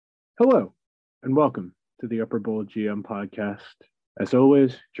Hello, and welcome to the Upper Bowl GM podcast. As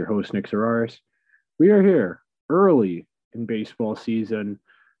always, it's your host, Nick Zararis. We are here early in baseball season.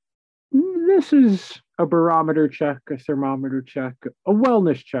 This is a barometer check, a thermometer check, a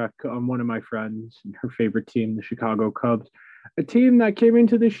wellness check on one of my friends and her favorite team, the Chicago Cubs, a team that came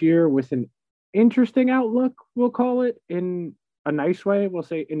into this year with an interesting outlook, we'll call it, in a nice way. We'll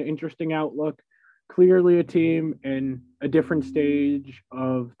say an interesting outlook. Clearly a team in a different stage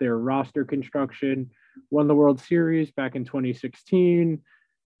of their roster construction, won the World Series back in 2016,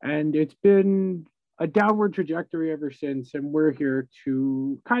 and it's been a downward trajectory ever since. And we're here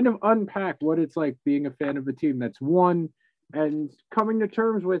to kind of unpack what it's like being a fan of a team that's won and coming to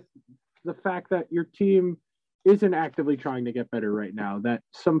terms with the fact that your team isn't actively trying to get better right now, that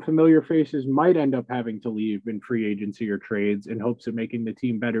some familiar faces might end up having to leave in free agency or trades in hopes of making the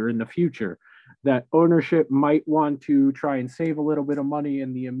team better in the future, that ownership might want to try and save a little bit of money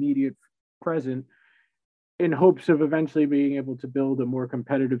in the immediate present in hopes of eventually being able to build a more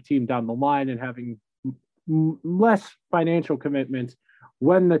competitive team down the line and having less financial commitments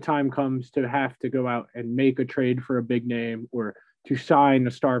when the time comes to have to go out and make a trade for a big name, or to sign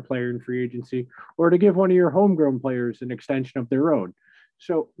a star player in free agency, or to give one of your homegrown players an extension of their own.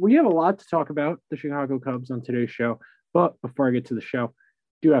 So we have a lot to talk about the Chicago Cubs on today's show. But before I get to the show, I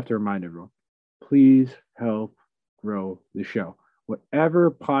do have to remind everyone, please help grow the show. Whatever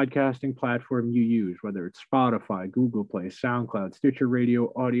podcasting platform you use, whether it's Spotify, Google Play, SoundCloud, Stitcher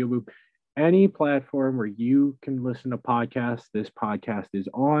Radio, Audio Loop, any platform where you can listen to podcasts, this podcast is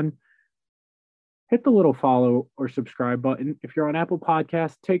on. Hit the little follow or subscribe button. If you're on Apple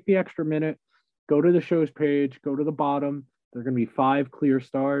Podcasts, take the extra minute, go to the show's page, go to the bottom. There are going to be 5 clear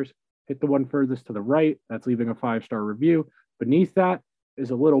stars. Hit the one furthest to the right. That's leaving a 5-star review. Beneath that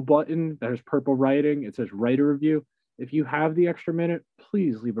is a little button that has purple writing. It says write a review. If you have the extra minute,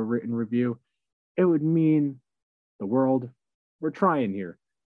 please leave a written review. It would mean the world. We're trying here.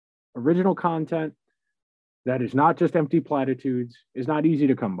 Original content that is not just empty platitudes is not easy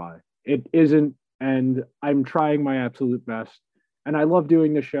to come by. It isn't. And I'm trying my absolute best. And I love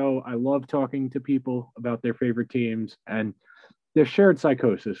doing the show. I love talking to people about their favorite teams. And the shared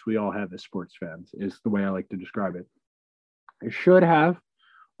psychosis we all have as sports fans is the way I like to describe it. I should have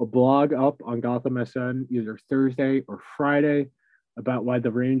a blog up on Gotham SN either Thursday or Friday about why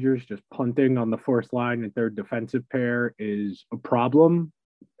the Rangers just punting on the fourth line and third defensive pair is a problem.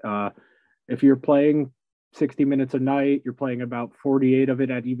 If you're playing 60 minutes a night, you're playing about 48 of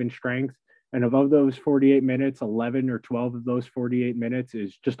it at even strength. And of those 48 minutes, 11 or 12 of those 48 minutes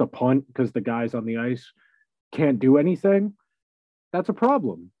is just a punt because the guys on the ice can't do anything. That's a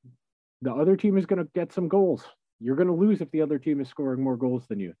problem. The other team is going to get some goals. You're going to lose if the other team is scoring more goals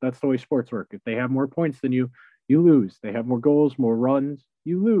than you. That's the way sports work. If they have more points than you, you lose. They have more goals, more runs,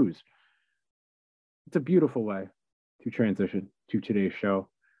 you lose. It's a beautiful way to transition to today's show.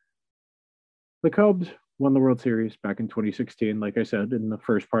 The Cubs won the World Series back in 2016, like I said in the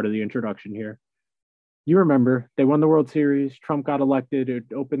first part of the introduction here. You remember, they won the World Series. Trump got elected. It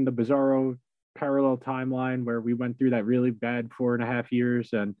opened the bizarro parallel timeline where we went through that really bad 4.5 years,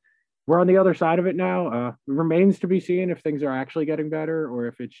 and we're on the other side of it now. It remains to be seen if things are actually getting better or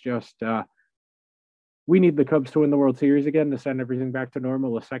if it's just we need the Cubs to win the World Series again to send everything back to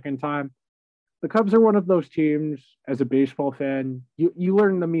normal a second time. The Cubs are one of those teams, as a baseball fan, you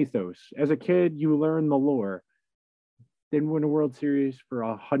learn the mythos. As a kid, you learn the lore. Didn't win a World Series for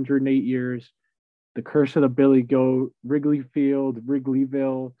 108 years. The curse of the Billy Goat, Wrigley Field,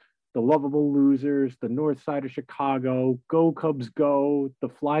 Wrigleyville, the lovable losers, the north side of Chicago, go Cubs go, the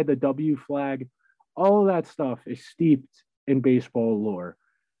fly the W flag. All of that stuff is steeped in baseball lore.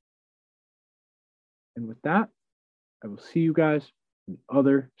 And with that, I will see you guys on the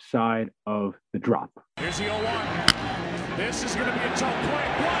other side of the drop. Here's the 0-1. This is going to be a tough play.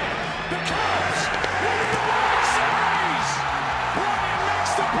 Bryant, the Cubs win the World Series. Bryant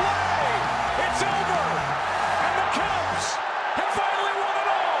makes the play. It's over. And the Cubs have finally won it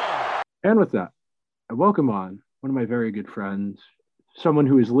all. And with that, I welcome on one of my very good friends, someone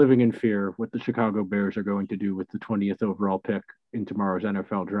who is living in fear what the Chicago Bears are going to do with the 20th overall pick in tomorrow's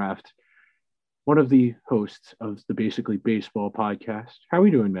NFL draft. One of the hosts of the Basically Baseball podcast. How are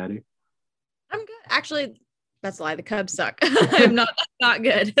we doing, Maddie? I'm good. Actually, that's a lie. The Cubs suck. I'm not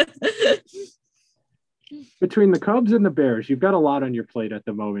good. Between the Cubs and the Bears, you've got a lot on your plate at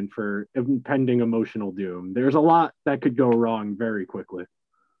the moment for impending emotional doom. There's a lot that could go wrong very quickly.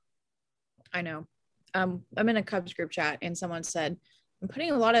 I know. I'm in a Cubs group chat and someone said, I'm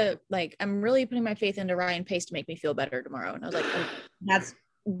really putting my faith into Ryan Pace to make me feel better tomorrow. And I was like, oh,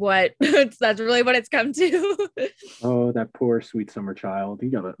 what that's really what it's come to. Oh, that poor sweet summer child. He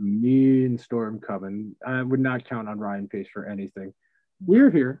got a mean storm coming. I would not count on Ryan Pace for anything.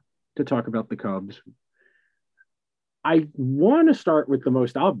 We're here to talk about the Cubs. I want to start with the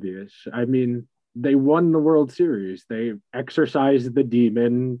most obvious. I mean, they won the World Series. They exercised the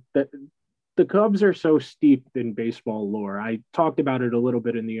demon. That the Cubs are so steeped in baseball lore. I talked about it a little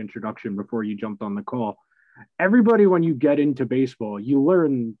bit in the introduction before you jumped on the call. Everybody, when you get into baseball, you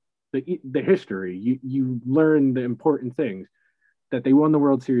learn the history. You learn the important things. That they won the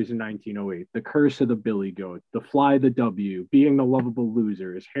World Series in 1908, the curse of the Billy Goat, the fly the W, being the lovable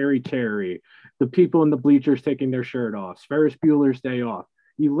losers, Harry Carey, the people in the bleachers taking their shirt off, Ferris Bueller's Day Off.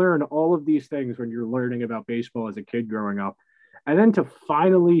 You learn all of these things when you're learning about baseball as a kid growing up. And then to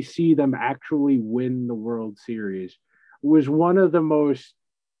finally see them actually win the World Series was one of the most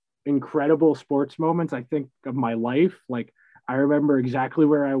incredible sports moments, I think, of my life. Like, I remember exactly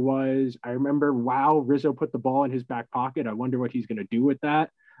where I was. I remember, wow, Rizzo put the ball in his back pocket. I wonder what he's going to do with that.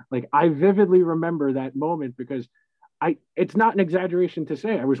 Like, I vividly remember that moment because it's not an exaggeration to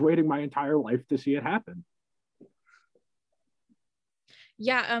say I was waiting my entire life to see it happen.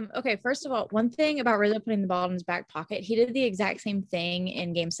 Yeah. Okay. First of all, one thing about Rizzo putting the ball in his back pocket, he did the exact same thing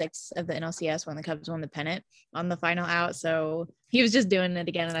in Game 6 of the NLCS when the Cubs won the pennant on the final out. So he was just doing it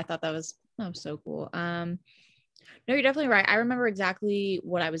again, and I thought that was so cool. No, you're definitely right. I remember exactly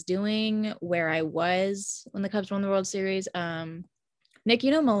what I was doing, where I was when the Cubs won the World Series. Nick, you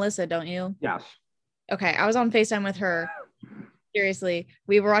know Melissa, don't you? Yes. Okay, I was on FaceTime with her. Seriously,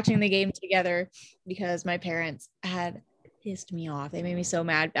 we were watching the game together because my parents had pissed me off. They made me so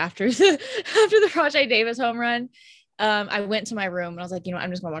mad after the Rajai Davis home run. I went to my room and I was like,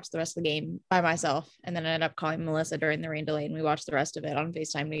 I'm just gonna watch the rest of the game by myself. And then I ended up calling Melissa during the rain delay, and we watched the rest of it on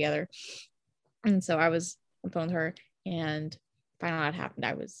FaceTime together. And so I was on the phone with her, and finally it happened.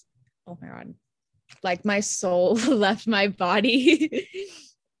 I was, oh my God, like my soul left my body.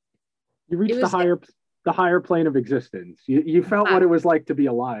 You reached the higher plane of existence. You felt what it was like to be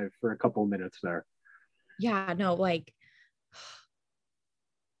alive for a couple of minutes there. Yeah, no, like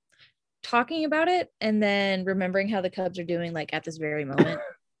talking about it and then remembering how the Cubs are doing like at this very moment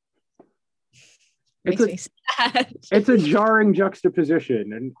makes me sad. It's a jarring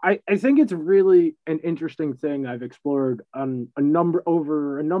juxtaposition, and I think it's really an interesting thing I've explored on a number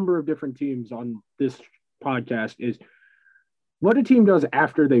of different teams on this podcast is what a team does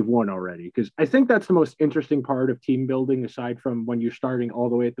after they've won already. Because I think that's the most interesting part of team building, aside from when you're starting all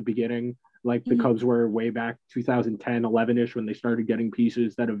the way at the beginning, like the Cubs were way back 2010, 11-ish, when they started getting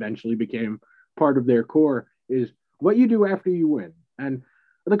pieces that eventually became part of their core, is what you do after you win. And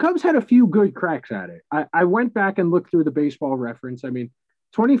the Cubs had a few good cracks at it. I went back and looked through the baseball reference. I mean,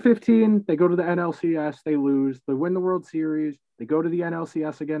 2015, they go to the NLCS, they lose. They win the World Series. They go to the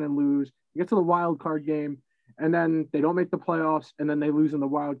NLCS again and lose. They get to the wild card game, and then they don't make the playoffs, and then they lose in the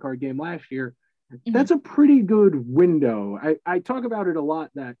wild card game last year. That's a pretty good window. I talk about it a lot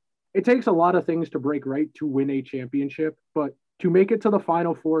that it takes a lot of things to break right to win a championship, but to make it to the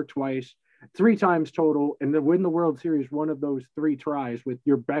Final Four twice, 3 times total, and then win the World Series one of those 3 tries with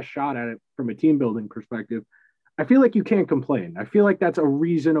your best shot at it from a team building perspective, I feel like you can't complain. I feel like that's a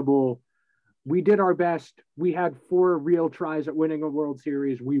reasonable, we did our best. We had 4 real tries at winning a World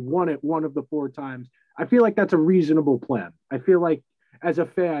Series. We won it one of the 4 times. I feel like that's a reasonable plan. I feel like as a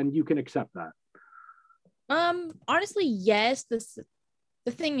fan, you can accept that. Honestly, yes.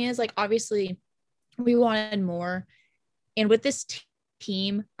 The thing is, like, obviously we wanted more. And with this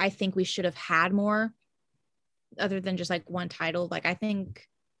team, I think we should have had more other than just like one title. Like, I think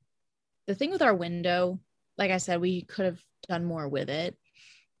the thing with our window, like I said, we could have done more with it.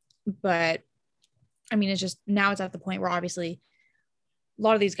 But I mean, it's just now it's at the point where obviously a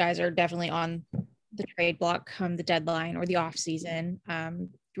lot of these guys are definitely on the trade block come the deadline or the off season.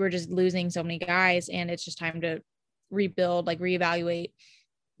 We're just losing so many guys, and it's just time to rebuild, like reevaluate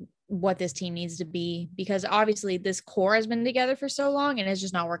what this team needs to be, because obviously this core has been together for so long and it's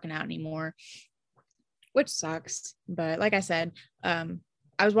just not working out anymore, which sucks. But like I said, I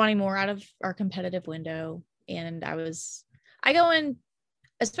was wanting more out of our competitive window, and I go in,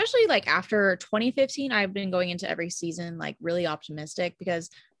 especially like after 2015, I've been going into every season like really optimistic because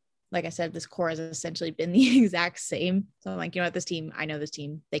like I said, this core has essentially been the exact same. So I'm like, this team, I know this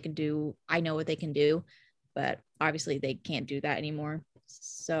team, I know what they can do, but obviously they can't do that anymore.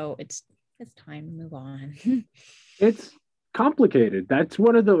 So it's time to move on. It's complicated. That's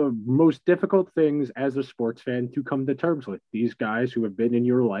one of the most difficult things as a sports fan to come to terms with. These guys who have been in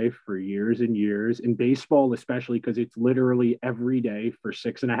your life for years and years, in baseball especially, because it's literally every day for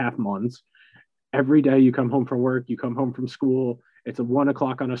 6.5 months. Every day you come home from work, you come home from school, It's a 1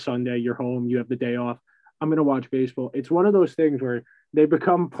 o'clock on a Sunday. You're home. You have the day off. I'm going to watch baseball. It's one of those things where they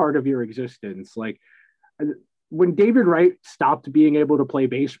become part of your existence. Like when David Wright stopped being able to play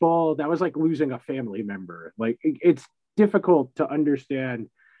baseball, that was like losing a family member. Like it's difficult to understand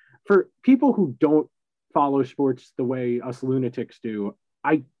for people who don't follow sports the way us lunatics do.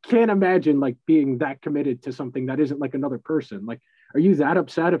 I can't imagine like being that committed to something that isn't like another person. Like, are you that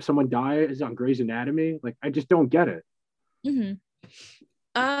upset if someone dies on Grey's Anatomy? Like, I just don't get it. Mm-hmm.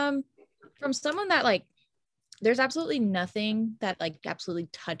 From someone that like, there's absolutely nothing that like absolutely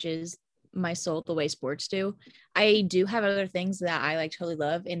touches my soul the way sports do. I do have other things that I like totally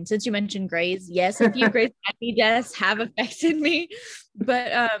love. And since you mentioned Grey's, yes, a few Grey's Anatomy deaths have affected me,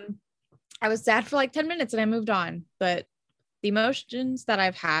 but I was sad for like 10 minutes and I moved on. But the emotions that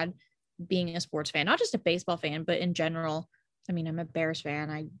I've had being a sports fan, not just a baseball fan, but in general, I mean, I'm a Bears fan.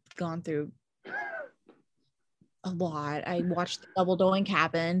 I've gone through a lot. I watched the Double Doing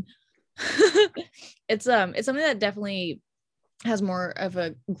Cabin. It's something that definitely has more of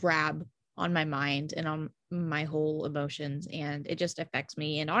a grab on my mind and on my whole emotions, and it just affects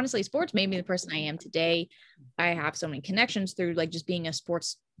me. And honestly, sports made me the person I am today. I have so many connections through like just being a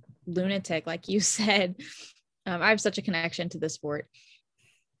sports lunatic, like you said. I have such a connection to the sport.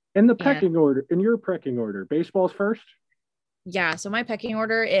 In the pecking order, in your pecking order, baseball's first? Yeah, so my pecking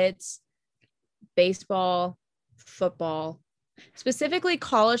order, it's baseball, football, specifically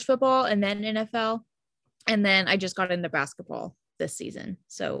college football, and then NFL. And then I just got into basketball this season.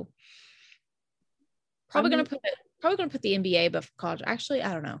 So probably gonna put the NBA, but for college, actually,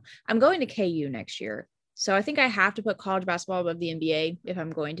 I don't know. I'm going to KU next year. So I think I have to put college basketball above the NBA if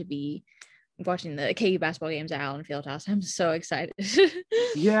I'm going to be watching the KU basketball games at Allen Fieldhouse. I'm so excited.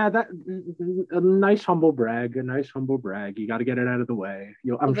 Yeah, that a nice humble brag. A nice humble brag. You got to get it out of the way.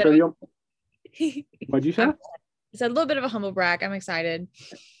 I'm sure you'll. What'd you say? It's a little bit of a humble brag. I'm excited.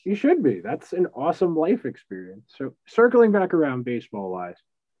 You should be. That's an awesome life experience. So circling back around baseball wise,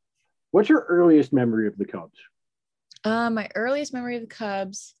 what's your earliest memory of the Cubs? My earliest memory of the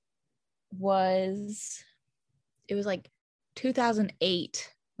Cubs was like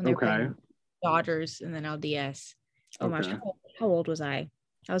 2008 when they were playing Dodgers and then LDS. Oh my gosh, how old was I?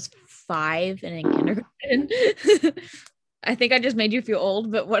 I was 5 and in kindergarten. I think I just made you feel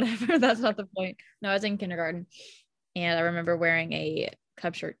old, but whatever. That's not the point. No, I was in kindergarten, and I remember wearing a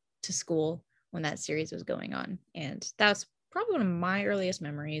Cub shirt to school when that series was going on, and that's probably one of my earliest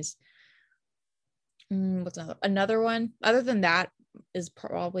memories. What's another one? Other than that, is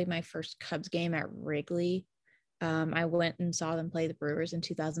probably my first Cubs game at Wrigley. I went and saw them play the Brewers in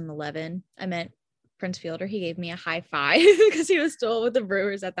 2011. I met Prince Fielder. He gave me a high five because he was still with the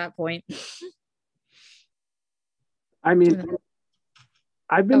Brewers at that point. I mean,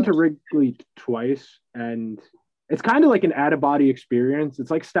 I've been to Wrigley twice, and it's kind of like an out-of-body experience.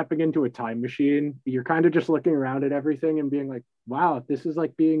 It's like stepping into a time machine. You're kind of just looking around at everything and being like, wow, this is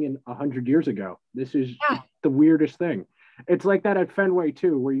like being in 100 years ago. This is the weirdest thing. It's like that at Fenway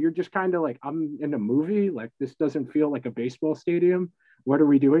too, where you're just kind of like, I'm in a movie. Like, this doesn't feel like a baseball stadium. What are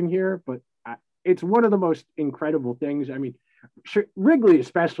we doing here? But it's one of the most incredible things. I mean, Wrigley,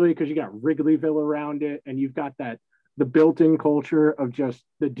 especially because you got Wrigleyville around it, and you've got the built-in culture of just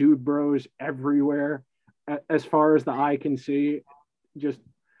the dude bros everywhere. As far as the eye can see, just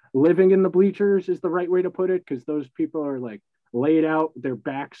living in the bleachers is the right way to put it, because those people are like laid out, their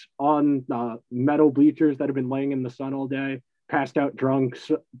backs on the metal bleachers that have been laying in the sun all day, passed out drunk,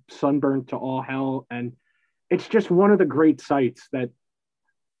 sunburnt to all hell. And it's just one of the great sights that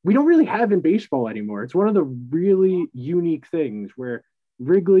we don't really have in baseball anymore. It's one of the really unique things where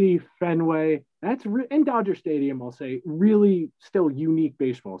Wrigley, Fenway, and Dodger Stadium, I'll say, really still unique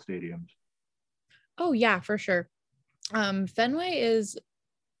baseball stadiums. Oh yeah, for sure. Fenway is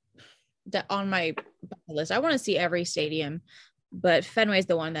on my list. I want to see every stadium, but Fenway is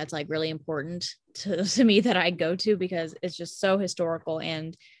the one that's like really important to me that I go to because it's just so historical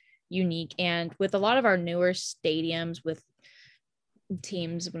and unique. And with a lot of our newer stadiums with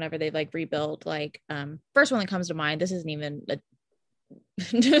teams, whenever they've like rebuilt, like first one that comes to mind, this isn't even a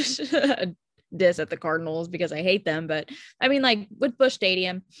diss at the Cardinals because I hate them, but I mean, like with Busch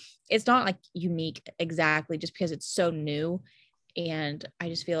Stadium, it's not like unique exactly just because it's so new. And I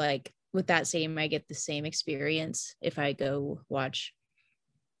just feel like with that stadium, I get the same experience if I go watch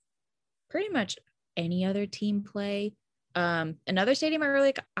pretty much any other team play. Another stadium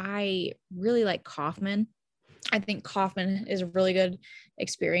I really like Kauffman. I think Kauffman is a really good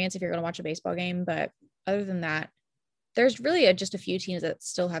experience if you're going to watch a baseball game. But other than that, there's really just a few teams that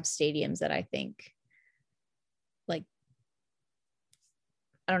still have stadiums that I think, like,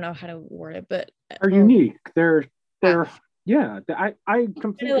 I don't know how to word it, but are unique. They're Yeah, I To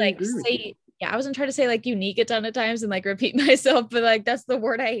completely like agree with you. say, yeah, I wasn't trying to say like unique a ton of times and like repeat myself, but like that's the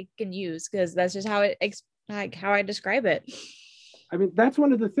word I can use because that's just how like how I describe it. I mean, that's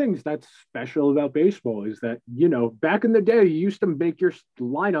one of the things that's special about baseball is that, back in the day, you used to make your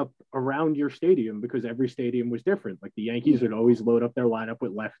lineup around your stadium because every stadium was different. Like the Yankees would always load up their lineup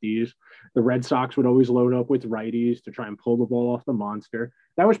with lefties. The Red Sox would always load up with righties to try and pull the ball off the monster.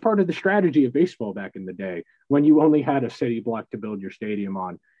 That was part of the strategy of baseball back in the day when you only had a city block to build your stadium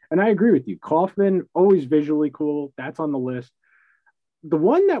on. And I agree with you. Kauffman, always visually cool. That's on the list. The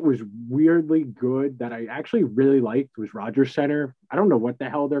one that was weirdly good that I actually really liked was Rogers Center. I don't know what the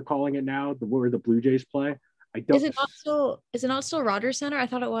hell they're calling it now, where the Blue Jays play. I don't Is it not still Rogers Center? I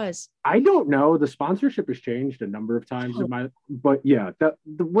thought it was. I don't know. The sponsorship has changed a number of times but yeah,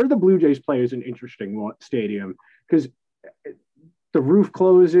 where the Blue Jays play is an interesting stadium because the roof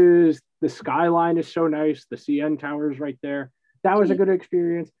closes, the skyline is so nice, the CN Tower is right there. That was a good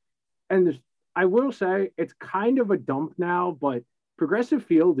experience. And I will say it's kind of a dump now, but Progressive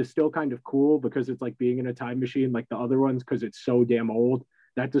Field is still kind of cool because it's like being in a time machine like the other ones because it's so damn old.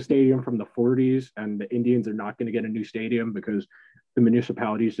 That's a stadium from the 40s, and the Indians are not going to get a new stadium because the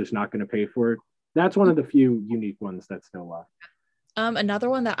municipality is just not going to pay for it. That's one of the few unique ones that's still left.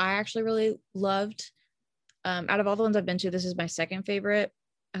 Another one that I actually really loved, out of all the ones I've been to, this is my second favorite.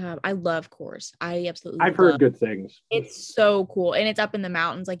 I love Coors. I've heard good things. It's so cool, and it's up in the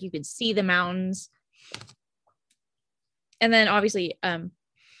mountains. Like you can see the mountains. And then obviously,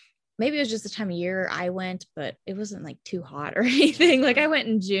 maybe it was just the time of year I went, but it wasn't like too hot or anything. Like I went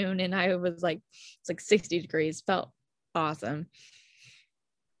in June and I was like, it's like 60 degrees. Felt awesome.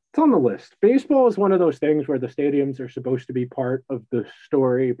 It's on the list. Baseball is one of those things where the stadiums are supposed to be part of the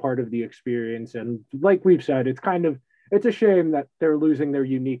story, part of the experience. And like we've said, it's a shame that they're losing their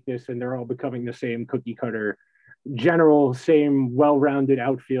uniqueness and they're all becoming the same cookie cutter, general, same well-rounded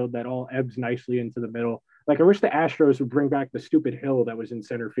outfield that all ebbs nicely into the middle. Like I wish the Astros would bring back the stupid hill that was in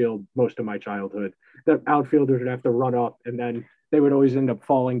center field most of my childhood. The outfielders would have to run up and then they would always end up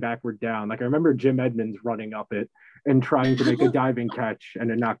falling backward down. Like I remember Jim Edmonds running up it and trying to make a diving catch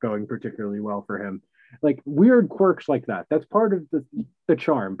and it not going particularly well for him. Like weird quirks like that. That's part of the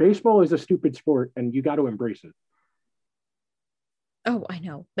charm. Baseball is a stupid sport and you got to embrace it. Oh, I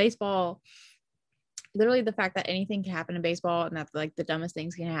know. Baseball, literally the fact that anything can happen in baseball and that like the dumbest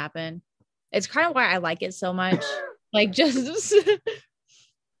things can happen. It's kind of why I like it so much. Like just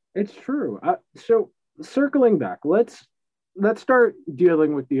It's true. So circling back, let's start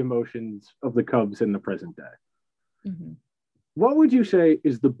dealing with the emotions of the Cubs in the present day. Mm-hmm. What would you say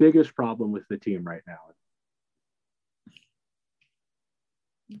is the biggest problem with the team right now?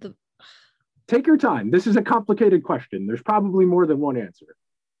 Take your time. This is a complicated question. There's probably more than one answer.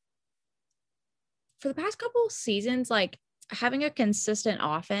 For the past couple of seasons, like having a consistent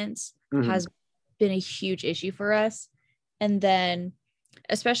offense has been a huge issue for us. And then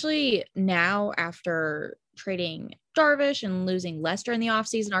especially now after trading Darvish and losing Lester in the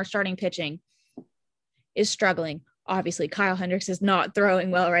offseason, our starting pitching is struggling. Obviously, Kyle Hendricks is not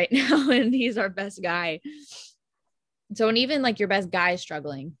throwing well right now, and he's our best guy. So when even like your best guy is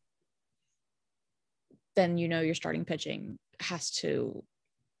struggling, then your starting pitching has to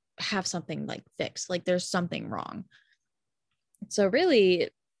have something like fixed. Like there's something wrong. So really,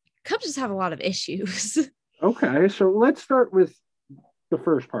 Cubs just have a lot of issues. Okay, so let's start with the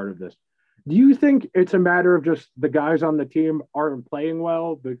first part of this. Do you think it's a matter of just the guys on the team aren't playing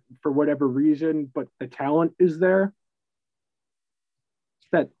well for whatever reason, but the talent is there?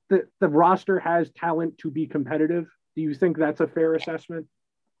 That the roster has talent to be competitive? Do you think that's a fair assessment?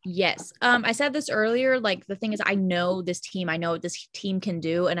 Yes. I said this earlier, like the thing is I know what this team can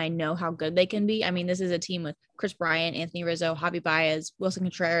do, and I know how good they can be. I mean, this is a team with Chris Bryant, Anthony Rizzo, Javi Baez, Wilson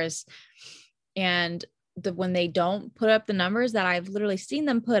Contreras, and when they don't put up the numbers that I've literally seen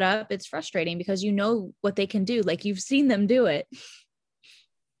them put up, it's frustrating because you know what they can do. Like you've seen them do it.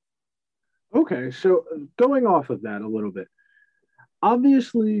 Okay, so going off of that a little bit,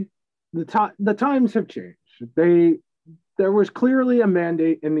 obviously the times have changed. There was clearly a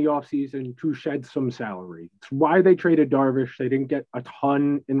mandate in the offseason to shed some salary. It's why they traded Darvish. They didn't get a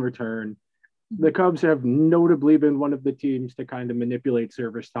ton in return. The Cubs have notably been one of the teams to kind of manipulate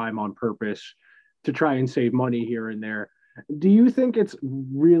service time on purpose to try and save money here and there. Do you think it's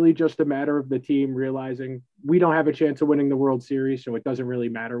really just a matter of the team realizing we don't have a chance of winning the World Series, so it doesn't really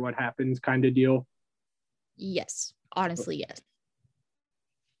matter what happens kind of deal? Yes. Honestly, yes.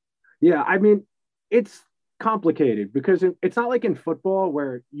 Yeah, I mean, it's complicated because it's not like in football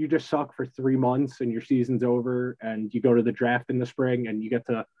where you just suck for 3 months and your season's over and you go to the draft in the spring and you get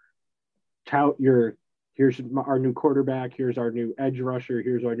to tout your here's our new quarterback, here's our new edge rusher,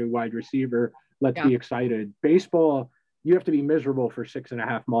 here's our new wide receiver. Let's be excited. Baseball, you have to be miserable for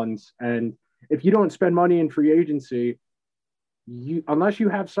 6.5 months. And if you don't spend money in free agency, unless you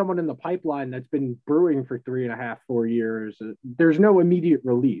have someone in the pipeline that's been brewing for 3.5, 4 years, there's no immediate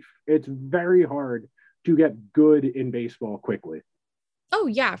relief. It's very hard to get good in baseball quickly. Oh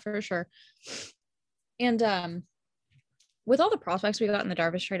yeah, for sure. And with all the prospects we got in the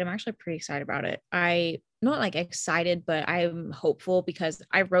Darvish trade, I'm actually pretty excited about it. I not like excited, but I'm hopeful because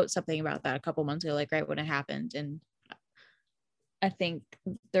I wrote something about that a couple months ago, like right when it happened. And I think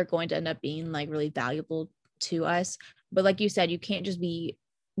they're going to end up being like really valuable to us. But like you said, you can't just be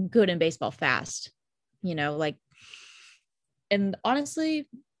good in baseball fast, like, and honestly,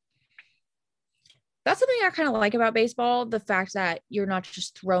 that's something I kind of like about baseball. The fact that you're not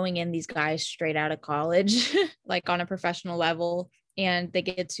just throwing in these guys straight out of college, like on a professional level, and they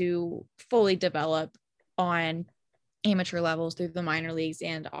get to fully develop on amateur levels through the minor leagues.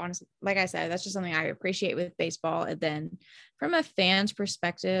 And honestly, like I said, that's just something I appreciate with baseball. And then from a fan's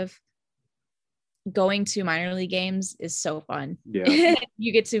perspective, going to minor league games is so fun. Yeah.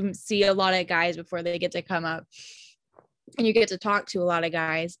 You get to see a lot of guys before they get to come up, and you get to talk to a lot of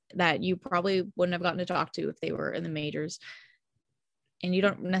guys that you probably wouldn't have gotten to talk to if they were in the majors. And you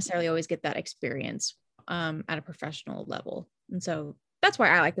don't necessarily always get that experience at a professional level. And so that's why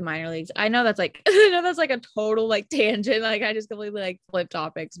I like the minor leagues. I know that's like a total like tangent. Like I just completely like flip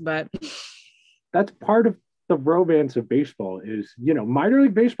topics, but that's part of the romance of baseball is, minor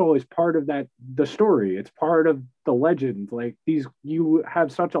league baseball is part of the story. It's part of the legend. Like you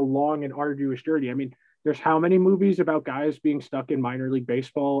have such a long and arduous journey. I mean, there's how many movies about guys being stuck in minor league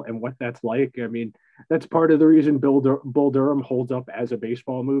baseball and what that's like. I mean, that's part of the reason Bull Durham holds up as a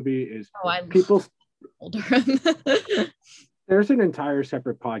baseball movie is people. Bull Durham. There's an entire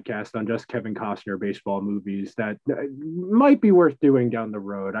separate podcast on just Kevin Costner baseball movies that might be worth doing down the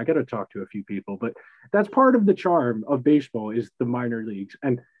road. I got to talk to a few people, but that's part of the charm of baseball is the minor leagues.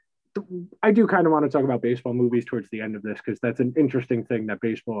 And I do kind of want to talk about baseball movies towards the end of this because that's an interesting thing that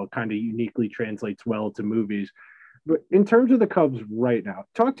baseball kind of uniquely translates well to movies. But in terms of the Cubs right now,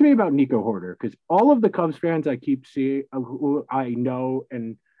 talk to me about Nico Hoerner because all of the Cubs fans I keep seeing, who I know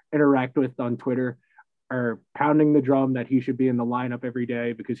and interact with on Twitter, are pounding the drum that he should be in the lineup every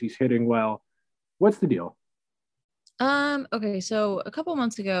day because he's hitting well. What's the deal? Okay, so a couple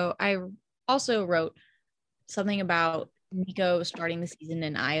months ago, I also wrote something about Nico starting the season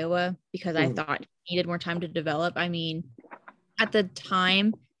in Iowa because I thought he needed more time to develop. I mean, at the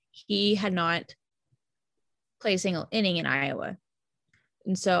time, he had not played a single inning in Iowa.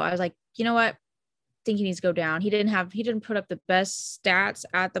 And so I was like, you know what? I think he needs to go down. He didn't put up the best stats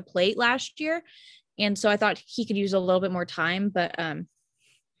at the plate last year. And so I thought he could use a little bit more time, but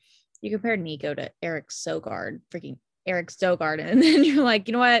you compared Nico to Eric Sogard, and then you're like,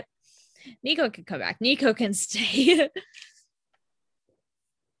 you know what? Nico can come back. Nico can stay.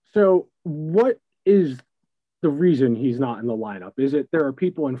 So what is the reason he's not in the lineup? Is it there are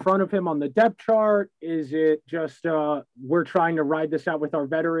people in front of him on the depth chart? Is it just we're trying to ride this out with our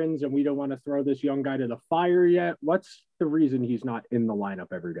veterans and we don't want to throw this young guy to the fire yet? What's the reason he's not in the lineup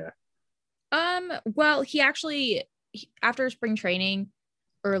every day? Well, he actually, after spring training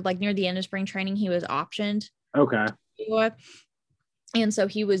or like near the end of spring training, he was optioned. Okay. And so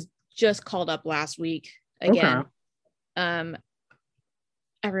he was just called up last week again. Okay.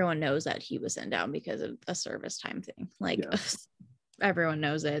 Everyone knows that he was sent down because of a service time thing. Like everyone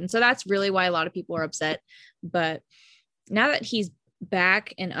knows it. And so that's really why a lot of people are upset. But now that he's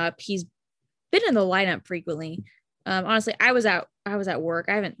back and up, he's been in the lineup frequently. Honestly, I was at work.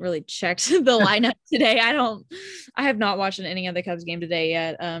 I haven't really checked the lineup today. I have not watched an inning of the Cubs game today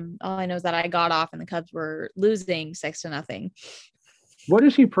yet. All I know is that I got off and the Cubs were losing 6-0. What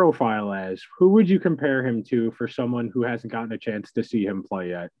does he profile as? Who would you compare him to for someone who hasn't gotten a chance to see him play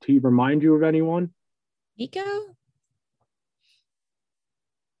yet? Do he remind you of anyone? Nico? I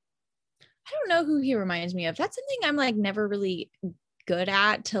don't know who he reminds me of. That's something I'm like never really good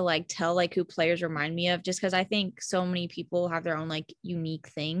at to like tell like who players remind me of, just because I think so many people have their own like unique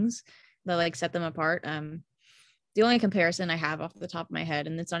things that like set them apart. The only comparison I have off the top of my head,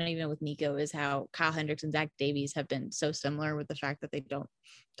 and it's not even with Nico, is how Kyle Hendricks and Zach Davies have been so similar with the fact that they don't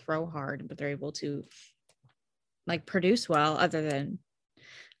throw hard, but they're able to like produce well other than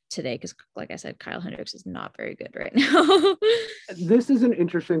today. Because like I said, Kyle Hendricks is not very good right now. This is an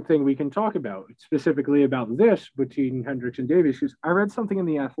interesting thing we can talk about, specifically about this between Hendricks and Davies, because I read something in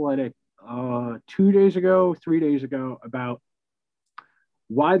The Athletic 3 days ago, about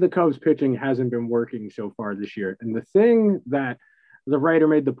why the Cubs pitching hasn't been working so far this year. And the thing that the writer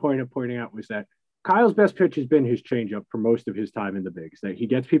made the point of pointing out was that Kyle's best pitch has been his changeup for most of his time in the bigs. That he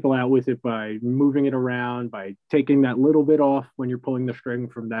gets people out with it by moving it around, by taking that little bit off when you're pulling the string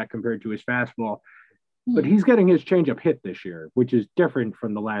from that compared to his fastball. But he's getting his changeup hit this year, which is different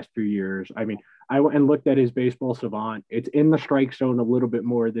from the last few years. I mean, I went and looked at his baseball savant. It's in the strike zone a little bit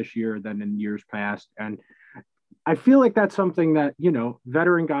more this year than in years past. And I feel like that's something that,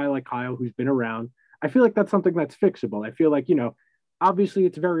 veteran guy like Kyle, who's been around, I feel like that's something that's fixable. I feel like, obviously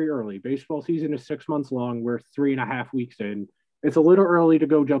it's very early. Baseball season is 6 months long. We're 3.5 weeks in. It's a little early to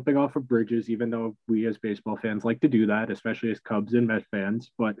go jumping off of bridges, even though we as baseball fans like to do that, especially as Cubs and Mets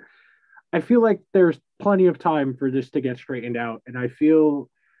fans. But I feel like there's plenty of time for this to get straightened out. And I feel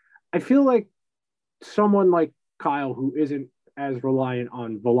like someone like Kyle, who isn't as reliant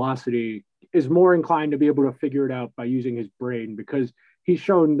on velocity, is more inclined to be able to figure it out by using his brain, because he's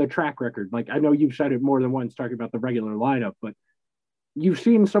shown the track record. Like, I know you've said it more than once talking about the regular lineup, but you've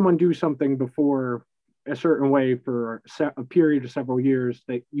seen someone do something before a certain way for a period of several years,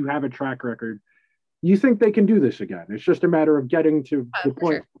 that you have a track record. You think they can do this again? It's just a matter of getting to the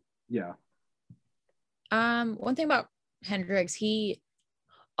point. Sure. Yeah. One thing about Hendricks, he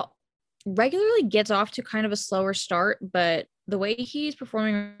regularly gets off to kind of a slower start, but the way he's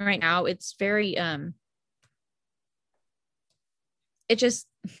performing right now, it's very it just,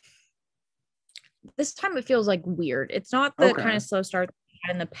 this time it feels like weird. It's not the kind of slow start we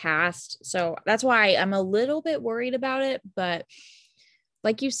had in the past, so that's why I'm a little bit worried about it. But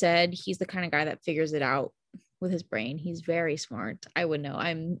like you said, he's the kind of guy that figures it out with his brain. He's very smart. I would know.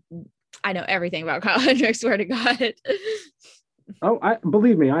 I know everything about Kyle Hendricks, swear to God. Oh, I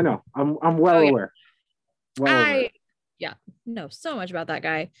believe me, I know. I'm well aware. Aware. Know so much about that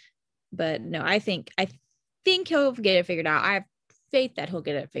guy. But no, I think he'll get it figured out. I have faith that he'll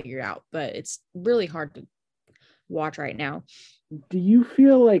get it figured out, but it's really hard to watch right now. Do you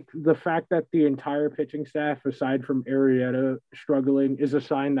feel like the fact that the entire pitching staff, aside from Arrieta, struggling, is a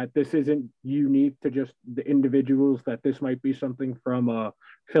sign that this isn't unique to just the individuals, that this might be something from a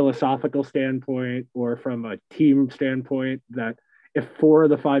philosophical standpoint or from a team standpoint, that if 4 of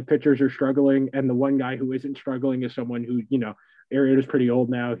the 5 pitchers are struggling and the one guy who isn't struggling is someone who, Arrieta's pretty old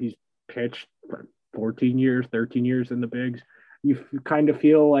now, he's pitched for 14 years, 13 years in the bigs, you kind of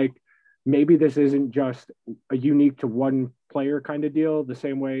feel like maybe this isn't just a unique to one player kind of deal, the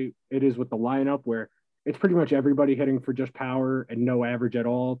same way it is with the lineup, where it's pretty much everybody hitting for just power and no average at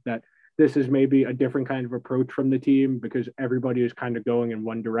all, that this is maybe a different kind of approach from the team because everybody is kind of going in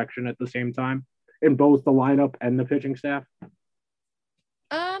one direction at the same time in both the lineup and the pitching staff?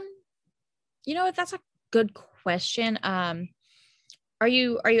 That's a good question. Are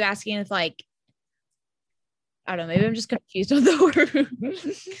you asking if, like, I don't know, maybe I'm just confused on the word.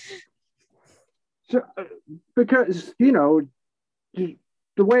 So, because,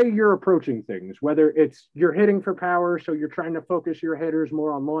 the way you're approaching things, whether it's you're hitting for power, so you're trying to focus your hitters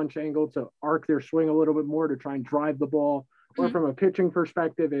more on launch angle to arc their swing a little bit more to try and drive the ball, or from a pitching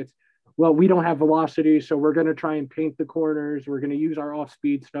perspective, it's, well, we don't have velocity, so we're going to try and paint the corners. We're going to use our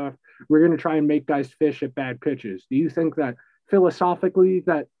off-speed stuff. We're going to try and make guys fish at bad pitches. Do you think that philosophically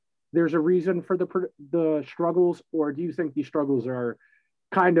that there's a reason for the struggles, or do you think these struggles are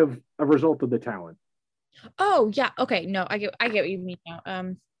kind of a result of the talent? Oh, yeah. Okay. No, I get what you mean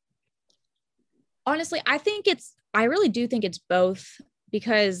now. Honestly, I really do think it's both,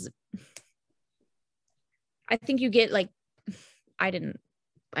 because I think you get, like,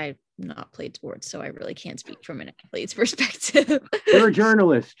 I've not played sports, so I really can't speak from an athlete's perspective. You're a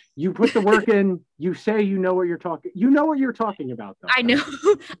journalist. You put the work in. You say you know what you're talking. You know what you're talking about, though. I know.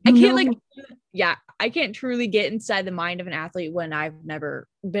 I can't truly get inside the mind of an athlete when I've never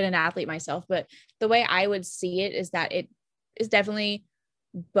been an athlete myself. But the way I would see it is that it is definitely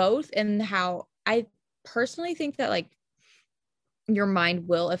both, and how I personally think that, like, your mind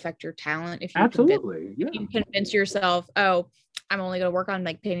will affect your talent if you you convince yourself, oh, I'm only going to work on,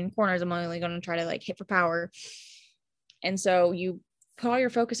 like, painting corners. I'm only going to try to, like, hit for power. And so you put all your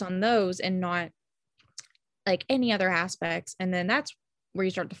focus on those and not, like, any other aspects. And then that's where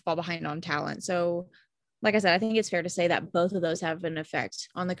you start to fall behind on talent. So, like I said, I think it's fair to say that both of those have an effect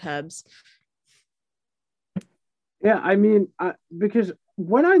on the Cubs. Yeah, I mean, because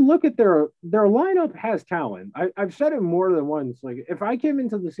when I look at their lineup has talent. I've said it more than once. Like, if I came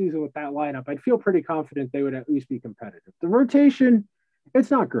into the season with that lineup, I'd feel pretty confident they would at least be competitive. The rotation, it's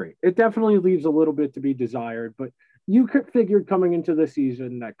not great. It definitely leaves a little bit to be desired, but you could figured coming into the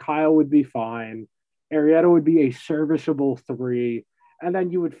season that Kyle would be fine. Arrieta would be a serviceable 3, and then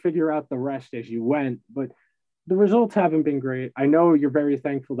you would figure out the rest as you went. But the results haven't been great. I know you're very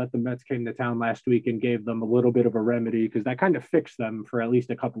thankful that the Mets came to town last week and gave them a little bit of a remedy because that kind of fixed them for at least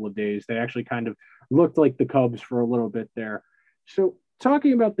a couple of days. They actually kind of looked like the Cubs for a little bit there. So,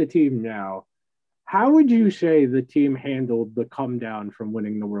 talking about the team now, how would you say the team handled the come down from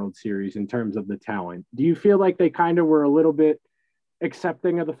winning the World Series in terms of the talent? Do you feel like they kind of were a little bit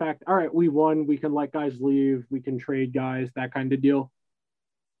accepting of the fact, all right, we won, we can let guys leave, we can trade guys, that kind of deal?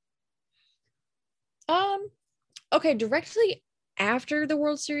 Okay, directly after the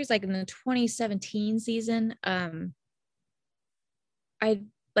World Series, like in the 2017 season, I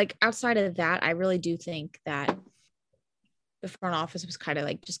like outside of that, I really do think that the front office was kind of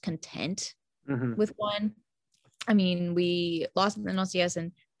like just content with one. I mean, we lost in the NLCS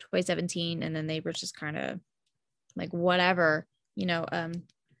in 2017, and then they were just kind of like whatever, the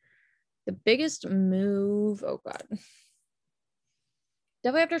biggest move, oh God.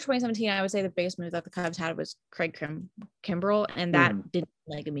 Definitely after 2017, I would say the biggest move that the Cubs had was Craig Kimbrel, and that didn't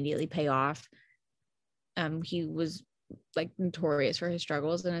like immediately pay off. He was like notorious for his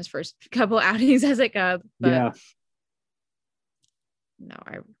struggles in his first couple outings as a Cub, but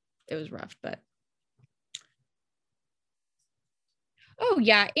it was rough. But oh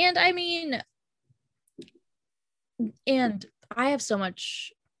yeah, and I mean, and I have so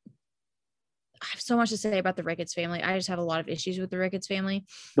much to say about the Ricketts family. I just have a lot of issues with the Ricketts family.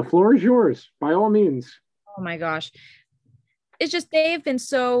 The floor is yours, by all means. Oh my gosh. It's just, they've been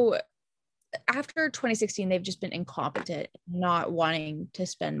so, after 2016, they've just been incompetent, not wanting to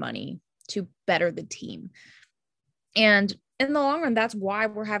spend money to better the team. And in the long run, that's why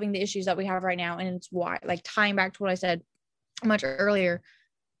we're having the issues that we have right now. And it's why, like tying back to what I said much earlier,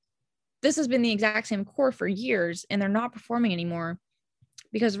 this has been the exact same core for years and they're not performing anymore.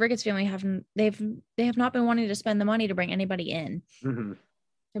 Because Ricketts family they have not been wanting to spend the money to bring anybody in from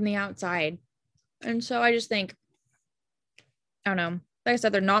the outside. And so I just think, I don't know, like I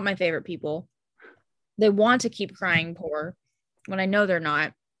said, they're not my favorite people. They want to keep crying poor when I know they're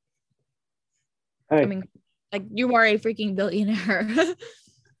not. Hey, I mean, like, you are a freaking billionaire.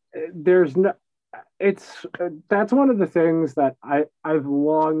 That's one of the things that I've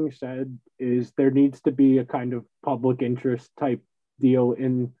long said is there needs to be a kind of public interest type deal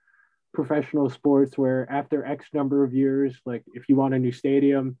in professional sports where after X number of years, like if you want a new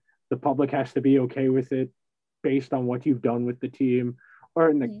stadium, the public has to be okay with it based on what you've done with the team. Or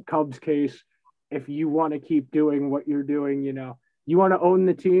in the Cubs case, if you want to keep doing what you're doing, you want to own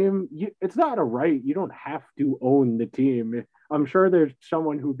the team. It's not a right. You don't have to own the team. I'm sure there's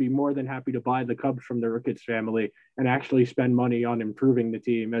someone who'd be more than happy to buy the Cubs from the Ricketts family and actually spend money on improving the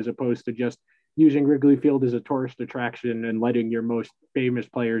team as opposed to just using Wrigley Field as a tourist attraction and letting your most famous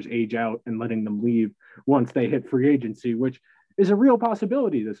players age out and letting them leave once they hit free agency, which is a real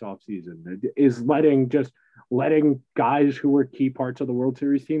possibility this offseason, is letting guys who were key parts of the World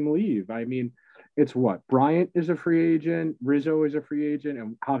Series team leave. I mean, it's what? Bryant is a free agent, Rizzo is a free agent,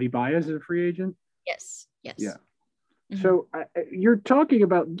 and Javi Baez is a free agent? Yes. Yeah. So you're talking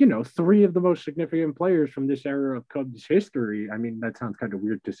about, three of the most significant players from this era of Cubs history. I mean, that sounds kind of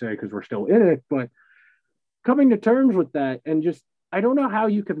weird to say because we're still in it, but coming to terms with that and just, I don't know how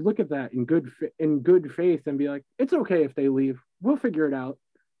you could look at that in good faith and be like, it's okay if they leave. We'll figure it out.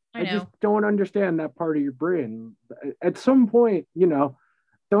 I just don't understand that part of your brain. At some point,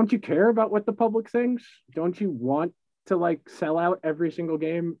 don't you care about what the public thinks? Don't you want to like sell out every single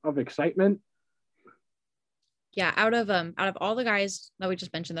game of excitement? Yeah, out of all the guys that we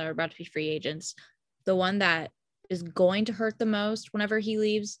just mentioned that are about to be free agents, the one that is going to hurt the most whenever he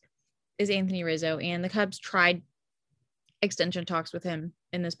leaves is Anthony Rizzo. And the Cubs tried extension talks with him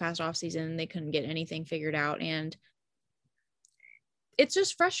in this past offseason and they couldn't get anything figured out. And it's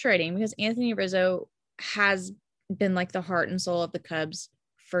just frustrating because Anthony Rizzo has been like the heart and soul of the Cubs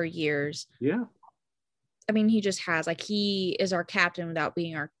for years. Yeah. I mean, he just has, like, he is our captain without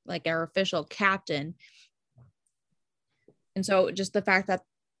being our official captain. And so just the fact that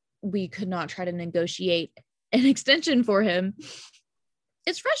we could not try to negotiate an extension for him,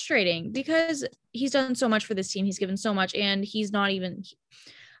 it's frustrating because he's done so much for this team. He's given so much and he's not even,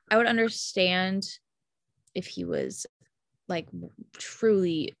 I would understand if he was like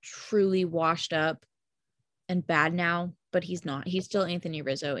truly, truly washed up and bad now, but he's not. He's still Anthony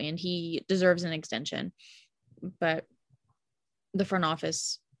Rizzo and he deserves an extension. But the front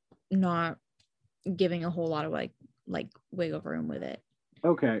office not giving a whole lot of like wiggle room with it.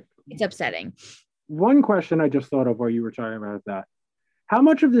 Okay. It's upsetting. One question I just thought of while you were talking about that. How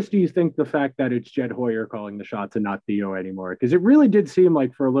much of this do you think the fact that it's Jed Hoyer calling the shots and not Theo anymore? Because it really did seem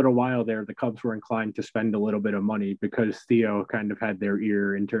like for a little while there, the Cubs were inclined to spend a little bit of money because Theo kind of had their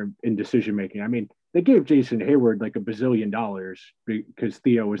ear in decision making. I mean, they gave Jason Hayward like $1 bazillion because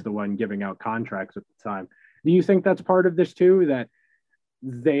Theo was the one giving out contracts at the time. Do you think that's part of this too, that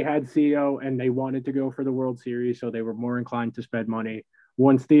they had Theo and they wanted to go for the World Series, so they were more inclined to spend money?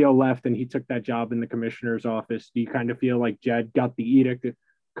 Once Theo left and he took that job in the commissioner's office, do you kind of feel like Jed got the edict,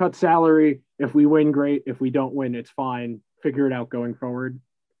 cut salary? If we win, great. If we don't win, it's fine. Figure it out going forward.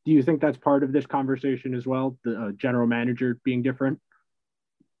 Do you think that's part of this conversation as well? The general manager being different?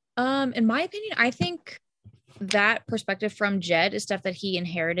 In my opinion, I think that perspective from Jed is stuff that he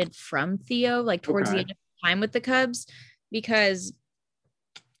inherited from Theo, like towards the end of time with the Cubs, because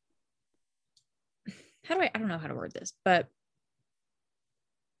I don't know how to word this, but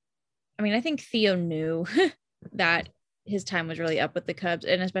I mean, I think Theo knew that his time was really up with the Cubs,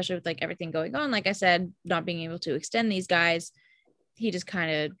 and especially with like everything going on, like I said, not being able to extend these guys, he just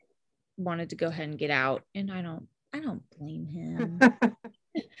kind of wanted to go ahead and get out. And I don't blame him.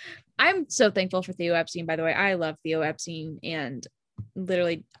 I'm so thankful for Theo Epstein, by the way. I love Theo Epstein, and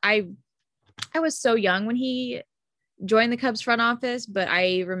literally I was so young when he joined the Cubs front office, but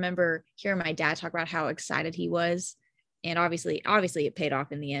I remember hearing my dad talk about how excited he was. And obviously it paid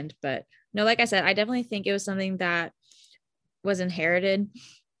off in the end. But no, like I said, I definitely think it was something that was inherited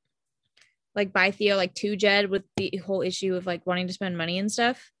like by Theo, like to Jed, with the whole issue of like wanting to spend money and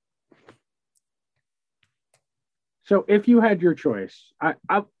stuff. So if you had your choice,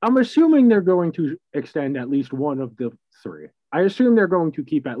 I'm assuming they're going to extend at least one of the three. I assume they're going to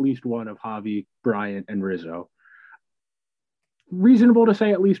keep at least one of Javi, Bryant, and Rizzo. Reasonable to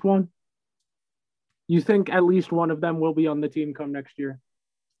say at least one? You think at least one of them will be on the team come next year?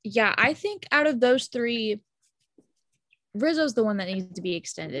 Yeah, I think out of those three, Rizzo's the one that needs to be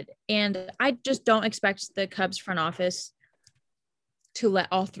extended. And I just don't expect the Cubs front office to let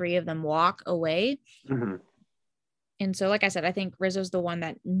all three of them walk away. Mm-hmm. And so, like I said, I think Rizzo's the one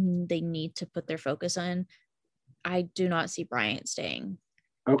that they need to put their focus on. I do not see Bryant staying.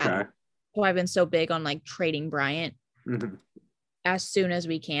 Okay. So I've been so big on like trading Bryant as soon as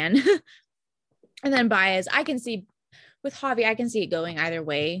we can. And then Baez, I can see with Javi, I can see it going either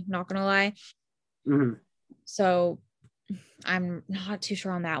way, not gonna lie. Mm-hmm. So I'm not too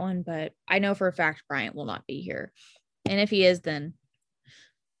sure on that one, but I know for a fact Bryant will not be here. And if he is, then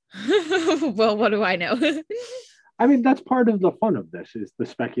well, what do I know? I mean, that's part of the fun of this, is the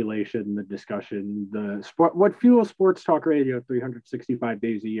speculation, the discussion, the sport. What fuels sports talk radio 365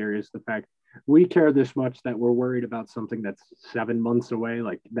 days a year is the fact we care this much that we're worried about something that's 7 months away,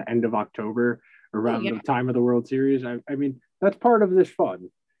 like the end of October, around the time of the World Series. I mean, that's part of this fun.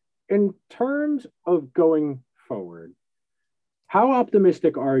 In terms of going forward, how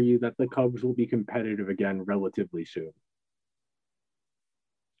optimistic are you that the Cubs will be competitive again relatively soon?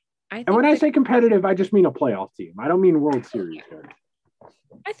 And when I say competitive, I just mean a playoff team. I don't mean World Series here.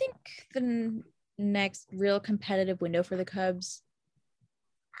 I think the next real competitive window for the Cubs,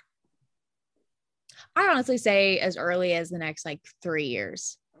 I honestly say as early as the next like 3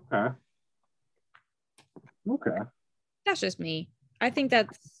 years. Okay. That's just me. I think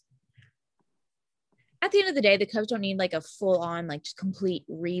that's at the end of the day, the Cubs don't need like a full on like just complete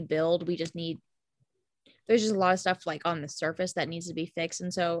rebuild. We just need, there's just a lot of stuff like on the surface that needs to be fixed.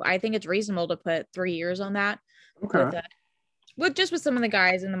 And so I think it's reasonable to put 3 years on that. Okay. With some of the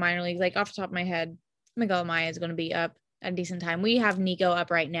guys in the minor leagues, like off the top of my head, Miguel Amaya is going to be up at a decent time. We have Nico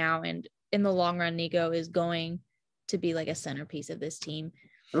up right now, and in the long run, Nico is going to be like a centerpiece of this team.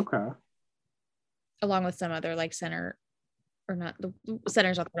 Okay. Along with some other like center, or not the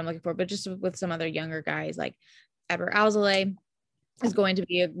center's not what I'm looking for, but just with some other younger guys like Edward Alzolay is going to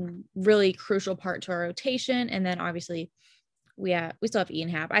be a really crucial part to our rotation. And then obviously we still have Ian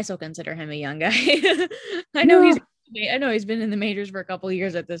Happ. I still consider him a young guy. I know he's been in the majors for a couple of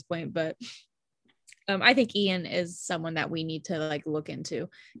years at this point, but I think Ian is someone that we need to like look into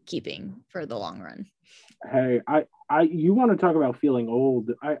keeping for the long run. Hey, you want to talk about feeling old?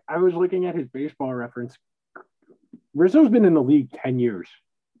 I was looking at his baseball reference. Rizzo's been in the league 10 years.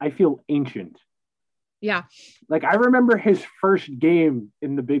 I feel ancient. Yeah. Like I remember his first game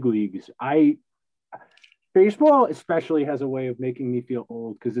in the big leagues. Baseball especially has a way of making me feel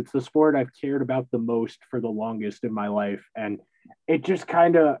old because it's the sport I've cared about the most for the longest in my life. And it just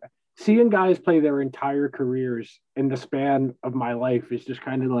kind of, seeing guys play their entire careers in the span of my life is just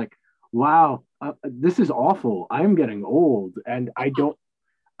kind of like, wow, this is awful. I'm getting old. And I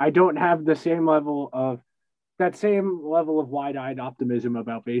don't have the same level of wide-eyed optimism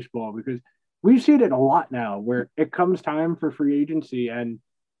about baseball, because we've seen it a lot now where it comes time for free agency and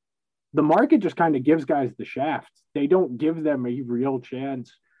the market just kind of gives guys the shaft. They don't give them a real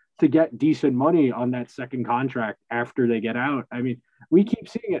chance to get decent money on that second contract after they get out. I mean, we keep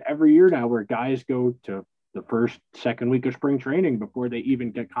seeing it every year now where guys go to the first, second week of spring training before they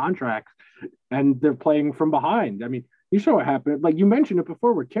even get contracts, and they're playing from behind. I mean, you saw what happened. Like you mentioned it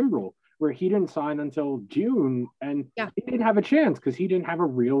before with Kimbrel, where he didn't sign until June, and he didn't have a chance because he didn't have a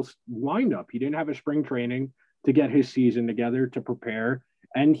real windup. He didn't have a spring training to get his season together to prepare,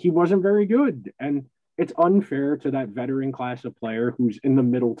 and he wasn't very good. And it's unfair to that veteran class of player who's in the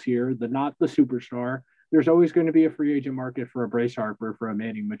middle tier, not the superstar. There's always going to be a free agent market for a Bryce Harper, for a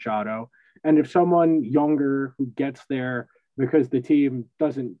Manny Machado. And if someone younger who gets there because the team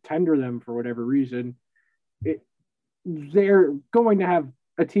doesn't tender them for whatever reason, they're going to have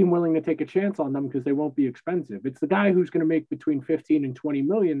a team willing to take a chance on them because they won't be expensive. It's the guy who's going to make between 15 and 20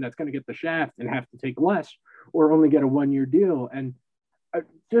 million that's going to get the shaft and have to take less or only get a 1-year deal. And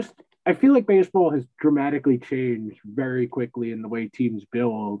I feel like baseball has dramatically changed very quickly in the way teams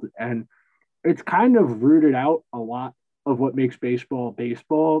build. And it's kind of rooted out a lot of what makes baseball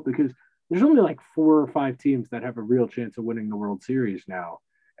because there's only like 4 or 5 teams that have a real chance of winning the World Series now.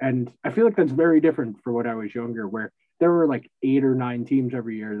 And I feel like that's very different for when I was younger, where there were like 8 or 9 teams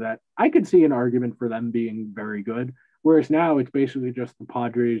every year that I could see an argument for them being very good. Whereas now it's basically just the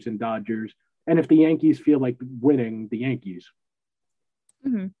Padres and Dodgers. And if the Yankees feel like winning, the Yankees.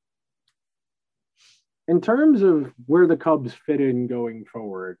 Mm-hmm. In terms of where the Cubs fit in going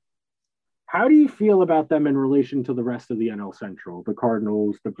forward, how do you feel about them in relation to the rest of the NL Central, the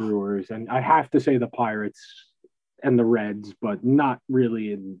Cardinals, the Brewers, and I have to say the Pirates and the Reds, but not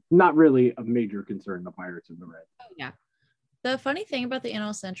really a major concern, the Pirates and the Reds. Oh, yeah. The funny thing about the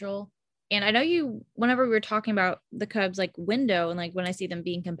NL Central, and I know whenever we were talking about the Cubs like window and like when I see them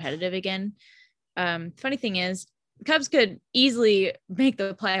being competitive again, funny thing is the Cubs could easily make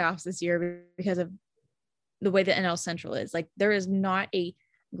the playoffs this year because of the way the NL Central is. Like there is not a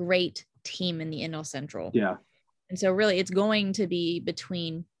great team in the NL Central. Yeah. And so really it's going to be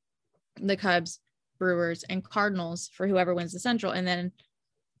between the Cubs, Brewers, and Cardinals for whoever wins the Central. And then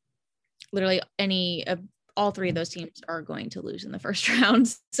literally all 3 of those teams are going to lose in the first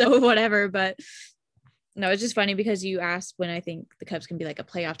round. So whatever, but no, it's just funny because you asked when I think the Cubs can be like a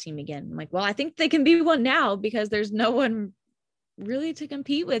playoff team again. I'm like, well, I think they can be one now because there's no one really to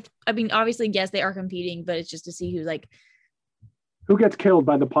compete with. I mean, obviously, yes, they are competing, but it's just to see who gets killed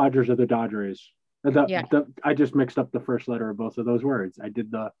by the Padres or the Dodgers. I just mixed up the first letter of both of those words. I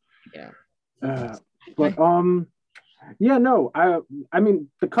did the I mean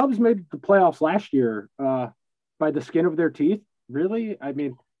the Cubs made the playoffs last year by the skin of their teeth. Really, I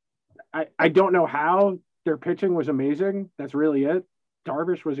mean, I don't know how. Their pitching was amazing. That's really it.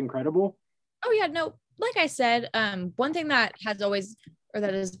 Darvish was incredible. Oh yeah, no. Like I said, one thing that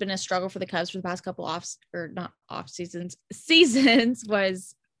has been a struggle for the Cubs for the past couple seasons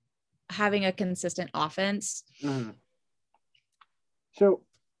was having a consistent offense. Mm-hmm. So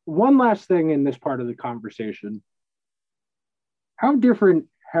one last thing in this part of the conversation, how different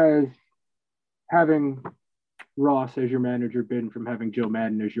has having Ross as your manager been from having Joe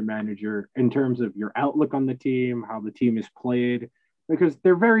Maddon as your manager in terms of your outlook on the team, how the team is played? Because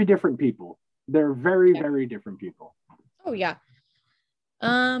they're very different people. They're very, very different people. Oh, yeah.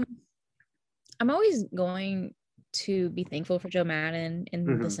 I'm always going to be thankful for Joe Maddon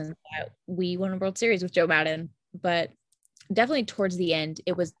in the sense that we won a World Series with Joe Maddon, but definitely towards the end,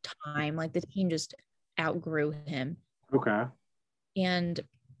 it was time. Like the team just outgrew him. Okay. And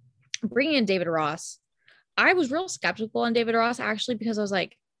bringing in David Ross, I was real skeptical on David Ross actually because I was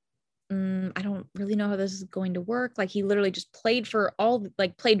like, I don't really know how this is going to work. Like he literally just played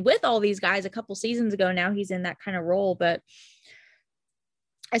with all these guys a couple seasons ago. Now he's in that kind of role, but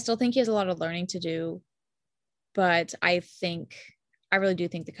I still think he has a lot of learning to do. But I really do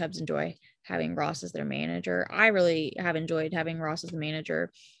think the Cubs enjoy having Ross as their manager. I really have enjoyed having Ross as the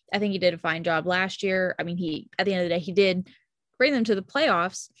manager. I think he did a fine job last year. I mean, at the end of the day, he did bring them to the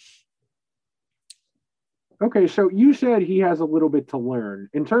playoffs. Okay, so you said he has a little bit to learn.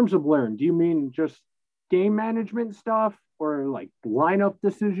 In terms of learn, do you mean just game management stuff or like lineup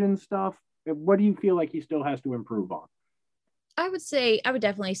decision stuff? What do you feel like he still has to improve on? I would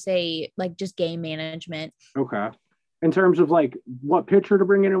definitely say like just game management. Okay. In terms of like what pitcher to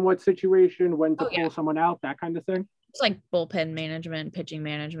bring in what situation, when to pull someone out, that kind of thing? It's like bullpen management, pitching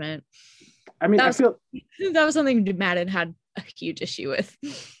management. I mean, that was something Maddon had a huge issue with.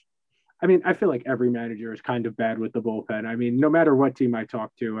 I mean, I feel like every manager is kind of bad with the bullpen. I mean, no matter what team I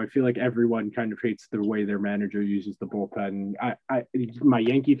talk to, I feel like everyone kind of hates the way their manager uses the bullpen. My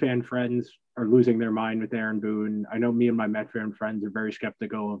Yankee fan friends are losing their mind with Aaron Boone. I know me and my Met fan friends are very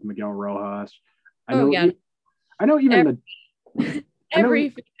skeptical of Miguel Rojas. I know even Every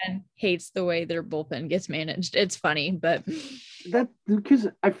fan hates the way their bullpen gets managed. It's funny, but that because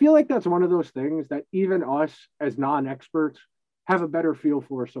I feel like that's one of those things that even us as non-experts have a better feel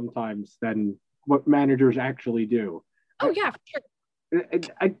for sometimes than what managers actually do. oh yeah, for sure.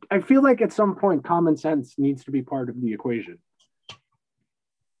 I feel like at some point common sense needs to be part of the equation.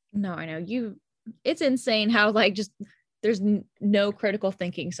 No, I know it's insane how like just there's no critical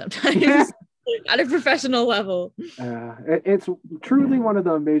thinking sometimes at a professional level. It's truly one of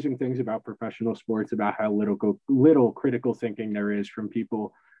the amazing things about professional sports, about how little critical thinking there is from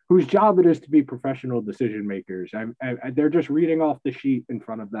people whose job it is to be professional decision makers. They're just reading off the sheet in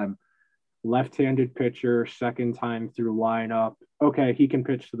front of them. Left-handed pitcher, second time through lineup. Okay, he can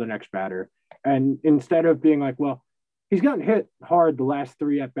pitch to the next batter. And instead of being like, well, he's gotten hit hard the last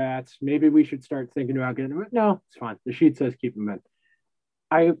 3 at bats, maybe we should start thinking about getting him. No, it's fine. The sheet says keep him in.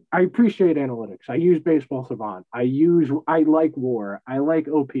 I appreciate analytics. I use Baseball Savant. I like WAR. I like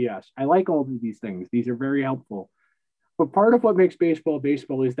OPS. I like all of these things. These are very helpful. But part of what makes baseball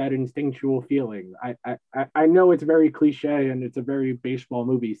is that instinctual feeling. I know it's very cliche and it's a very baseball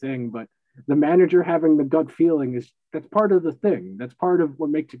movie thing, but the manager having the gut feeling that's part of the thing. That's part of what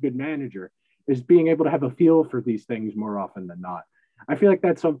makes a good manager, is being able to have a feel for these things more often than not. I feel like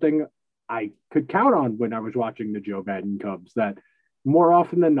that's something I could count on when I was watching the Joe Maddon Cubs, that more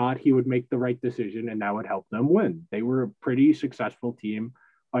often than not, he would make the right decision and that would help them win. They were a pretty successful team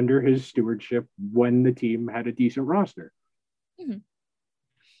under his stewardship when the team had a decent roster. Mm-hmm.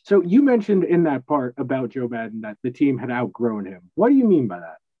 So you mentioned in that part about Joe Maddon that the team had outgrown him. What do you mean by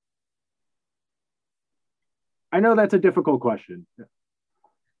that? I know that's a difficult question.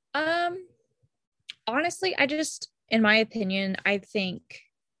 Honestly, in my opinion, I think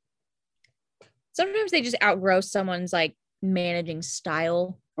sometimes they just outgrow someone's like managing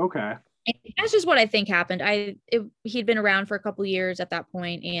style. Okay. And that's just what I think happened. He'd been around for a couple years at that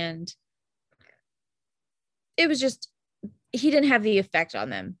point, and it was just he didn't have the effect on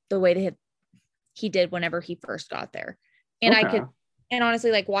them the way he did whenever he first got there. And okay. And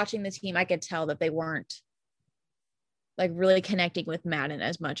honestly, like watching the team, I could tell that they weren't like really connecting with Maddon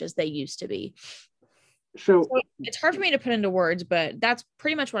as much as they used to be. So it's hard for me to put into words, but that's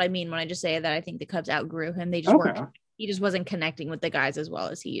pretty much what I mean when I just say that I think the Cubs outgrew him. They just weren't. He just wasn't connecting with the guys as well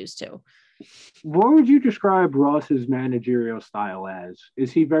as he used to. What would you describe Ross's managerial style as?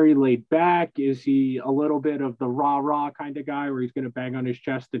 Is he very laid back? Is he a little bit of the rah-rah kind of guy where he's going to bang on his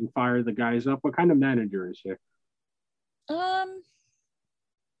chest and fire the guys up? What kind of manager is he?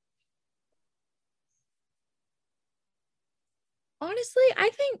 Honestly, I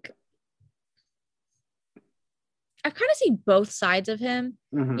think I kind of see both sides of him,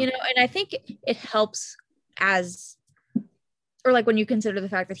 mm-hmm. And I think it helps or like when you consider the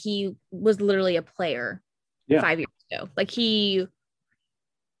fact that he was literally a player 5 years ago. Like he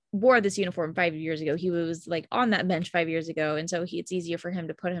wore this uniform 5 years ago. He was like on that bench 5 years ago. And so it's easier for him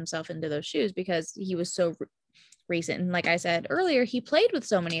to put himself into those shoes because he was so recent. And like I said earlier, he played with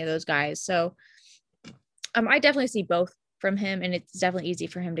so many of those guys. So I definitely see both from him, and it's definitely easy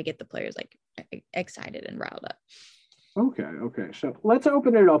for him to get the players like excited and riled up. Okay. So let's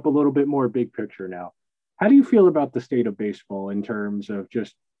open it up a little bit more big picture now. How do you feel about the state of baseball in terms of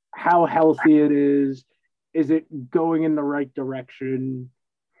just how healthy it is? Is it going in the right direction?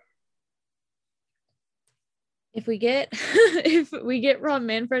 If we get Rob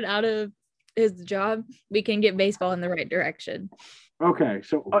Manfred out of his job, we can get baseball in the right direction. Okay,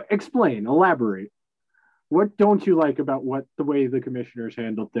 so elaborate. What don't you like about the way the commissioners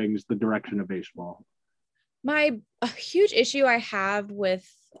handle things, the direction of baseball? A huge issue I have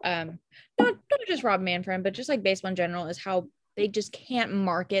with not just Rob Manfred, but just like baseball in general, is how they just can't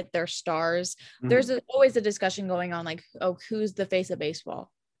market their stars. Mm-hmm. There's always a discussion going on like, oh, who's the face of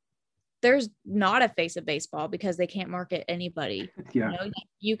baseball? There's not a face of baseball because they can't market anybody. Yeah.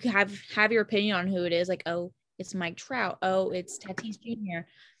 You have your opinion on who it is. Like, oh, it's Mike Trout. Oh, it's Tatis Jr.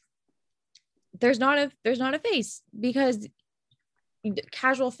 There's not a face because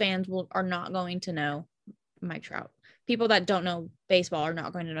casual fans are not going to know Mike Trout. People that don't know baseball are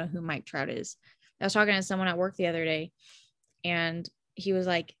not going to know who Mike Trout is. I was talking to someone at work the other day, and he was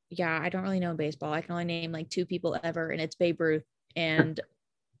like, yeah, I don't really know baseball. I can only name like 2 people ever, and it's Babe Ruth and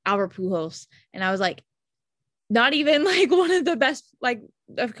Albert Pujols. And I was like, not even like one of the best, like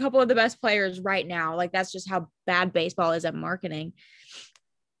a couple of the best players right now. Like that's just how bad baseball is at marketing.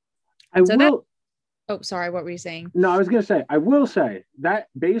 Sorry, what were you saying? No, I was going to say, I will say that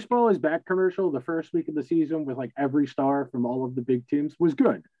Baseball is Back commercial the first week of the season with like every star from all of the big teams was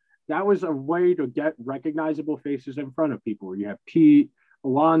good. That was a way to get recognizable faces in front of people. You had Pete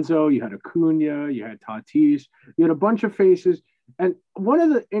Alonso, you had Acuna, you had Tatis, you had a bunch of faces. And one of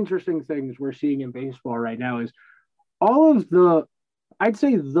the interesting things we're seeing in baseball right now is all of the, I'd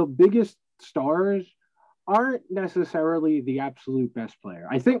say the biggest stars aren't necessarily the absolute best player.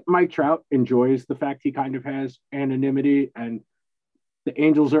 I think Mike Trout enjoys the fact he kind of has anonymity, and the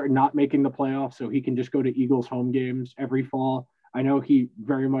Angels are not making the playoffs, so he can just go to Eagles home games every fall. I know he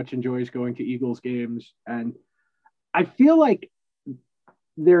very much enjoys going to Eagles games, and I feel like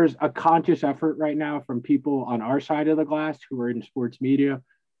there's a conscious effort right now from people on our side of the glass who are in sports media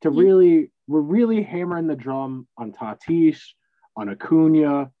to we're really hammering the drum on Tatis, on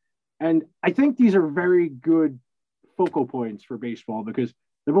Acuna. And I think these are very good focal points for baseball because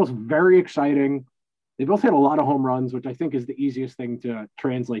they're both very exciting. They both hit a lot of home runs, which I think is the easiest thing to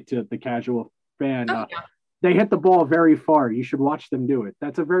translate to the casual fan. They hit the ball very far. You should watch them do it.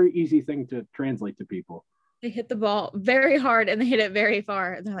 That's a very easy thing to translate to people. They hit the ball very hard and they hit it very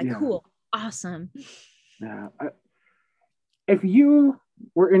far. They're like, cool, awesome. Yeah. If you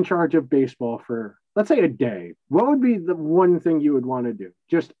were in charge of baseball for, let's say, a day, what would be the one thing you would want to do?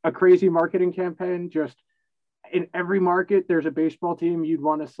 Just a crazy marketing campaign? Just in every market, there's a baseball team, you'd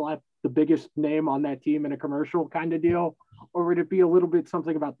want to slap the biggest name on that team in a commercial kind of deal? Or would it be a little bit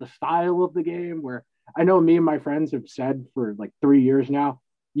something about the style of the game where I know me and my friends have said for like 3 years now,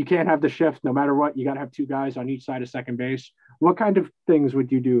 you can't have the shift no matter what. You got to have two guys on each side of second base. What kind of things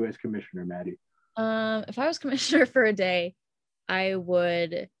would you do as commissioner, Maddie? If I was commissioner for a day, I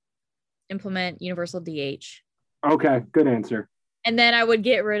would implement universal DH. Okay, good answer. And then I would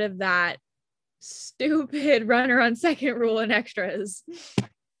get rid of that stupid runner on second rule and extras.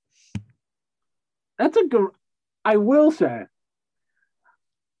 That's a good, I will say,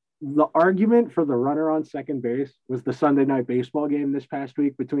 the argument for the runner on second base was the Sunday night baseball game this past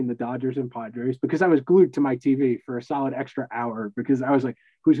week between the Dodgers and Padres, because I was glued to my TV for a solid extra hour because I was like,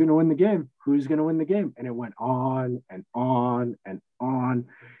 who's going to win the game? Who's going to win the game? And it went on and on and on.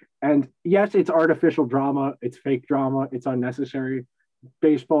 And yes, it's artificial drama. It's fake drama. It's unnecessary.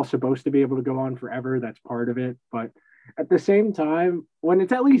 Baseball's supposed to be able to go on forever. That's part of it. But at the same time, when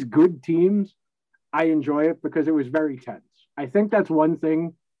it's at least good teams, I enjoy it because it was very tense. I think that's one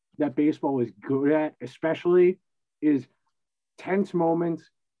thing that baseball is good at, especially, is tense moments.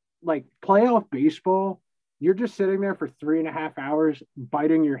 Like playoff baseball, you're just sitting there for 3.5 hours,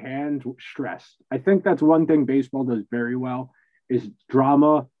 biting your hand, stressed. I think that's one thing baseball does very well is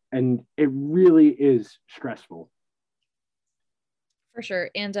drama, and it really is stressful. For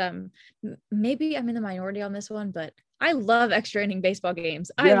sure. And maybe I'm in the minority on this one, but I love extra inning baseball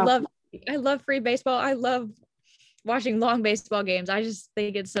games. Yeah. I love free baseball. I love watching long baseball games. I just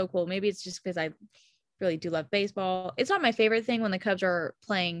think it's so cool. Maybe it's just because I really do love baseball. It's not my favorite thing when the Cubs are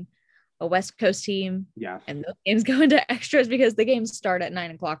playing a West Coast team. Yeah. And those games go into extras because the games start at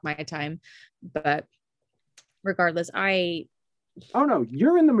 9:00 my time. But regardless, Oh no,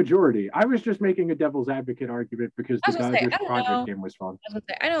 you're in the majority. I was just making a devil's advocate argument because the Dodgers Padres game was fun.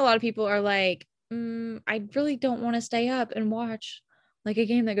 I know a lot of people are like, I really don't want to stay up and watch like a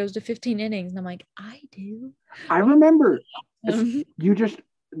game that goes to 15 innings. And I'm like, I do. I remember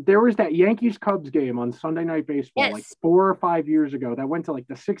there was that Yankees Cubs game on Sunday Night Baseball like 4 or 5 years ago that went to like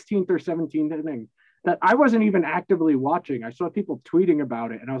the 16th or 17th inning that I wasn't even actively watching. I saw people tweeting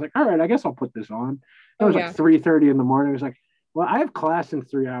about it and I was like, all right, I guess I'll put this on. It was like 3:30 in the morning. I was like, well, I have class in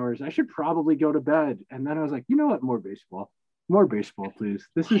 3 hours. I should probably go to bed. And then I was like, you know what? More baseball, please.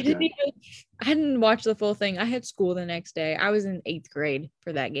 This is good. I didn't watch the full thing. I had school the next day. I was in 8th grade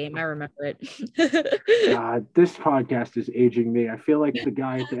for that game. I remember it. God, this podcast is aging me. I feel like the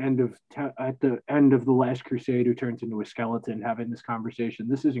guy at the end of The Last Crusade who turns into a skeleton having this conversation.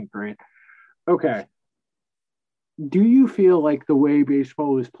 This isn't great. Okay. Do you feel like the way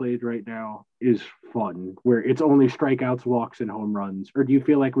baseball is played right now is fun, where it's only strikeouts, walks, and home runs? Or do you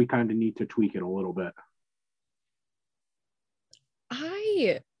feel like we kind of need to tweak it a little bit?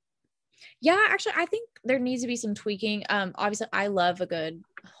 Actually, I think there needs to be some tweaking. Obviously, I love a good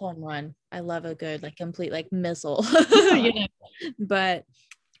home run. I love a good, like, complete, like, missile, you know? But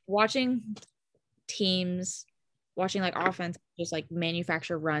watching teams, like, offense, just, like,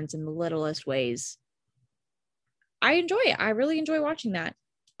 manufacture runs in the littlest ways, I enjoy it. I really enjoy watching that.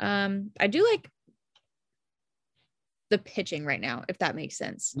 I do like the pitching right now, if that makes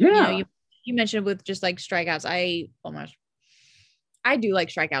sense. Yeah. You know, you mentioned with just, like, strikeouts. I do like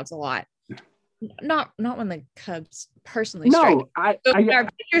strikeouts a lot. Not when the Cubs personally strike. Our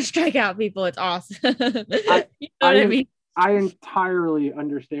pitchers strike out people. It's awesome. You know what I mean? I entirely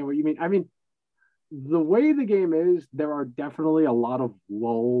understand what you mean. I mean, the way the game is, there are definitely a lot of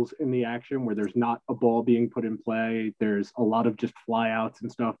lulls in the action where there's not a ball being put in play. There's a lot of just flyouts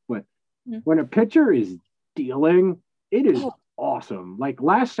and stuff. But when a pitcher is dealing, it is awesome. Like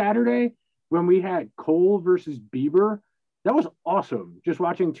last Saturday when we had Cole versus Bieber, that was awesome. Just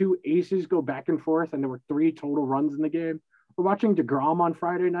watching two aces go back and forth, and there were 3 total runs in the game. We're watching DeGrom on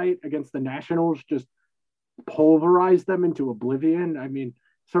Friday night against the Nationals just pulverize them into oblivion. I mean,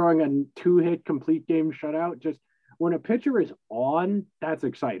 throwing a 2-hit complete game shutout. Just when a pitcher is on, that's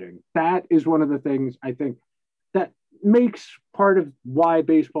exciting. That is one of the things I think that makes part of why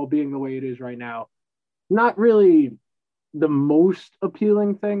baseball being the way it is right now not really the most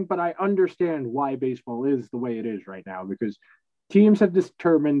appealing thing, but I understand why baseball is the way it is right now, because teams have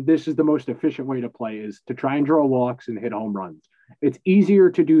determined this is the most efficient way to play, is to try and draw walks and hit home runs. It's easier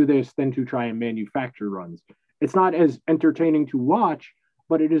to do this than to try and manufacture runs. It's not as entertaining to watch,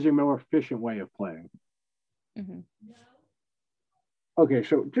 but it is a more efficient way of playing. Mm-hmm. Okay,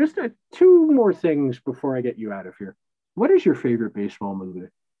 so just 2 more things before I get you out of here. What is your favorite baseball movie?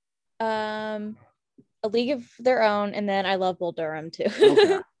 A League of Their Own, and then I love Bull Durham too.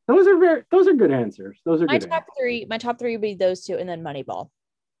 Okay. Those are good answers. Those are my good top answers. 3. My top 3 would be those 2, and then Moneyball.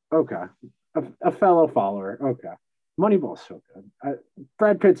 Okay, a fellow follower. Okay, Moneyball's so good.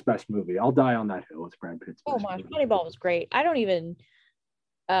 Brad Pitt's best movie. I'll die on that hill. It's Brad Pitt's best movie. Moneyball was great. I don't even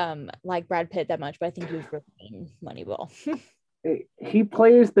like Brad Pitt that much, but I think he was really in Moneyball. He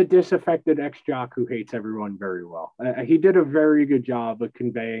plays the disaffected ex-jock who hates everyone very well. He did a very good job of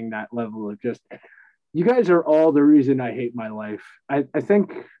conveying that level of just, you guys are all the reason I hate my life. I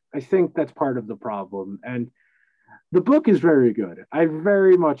think that's part of the problem. And the book is very good. I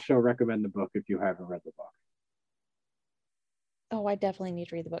very much so recommend the book if you haven't read the book. Oh, I definitely need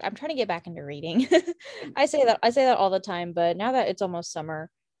to read the book. I'm trying to get back into reading. I say that all the time, but now that it's almost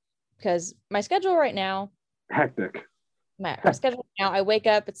summer, because my schedule right now, hectic. My schedule right now, I wake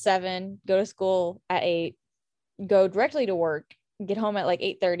up at 7, go to school at 8, go directly to work, get home at like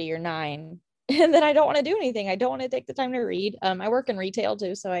 8:30 or 9, and then I don't want to do anything. I don't want to take the time to read. I work in retail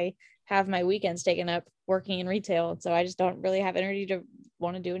too, so I have my weekends taken up working in retail, so I just don't really have energy to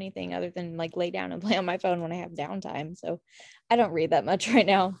want to do anything other than like lay down and play on my phone when I have downtime. So I don't read that much right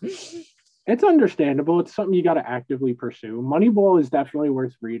now. It's understandable. It's something you got to actively pursue. Moneyball is definitely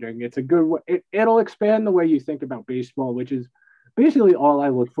worth reading. It's a good way. It'll expand the way you think about baseball, which is basically all I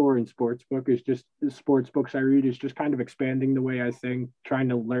look for in sports book. Is just the sports books I read is just kind of expanding the way I think, trying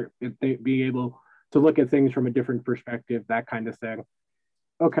to learn, be able to look at things from a different perspective, that kind of thing.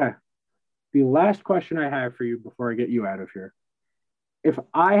 Okay. The last question I have for you before I get you out of here. If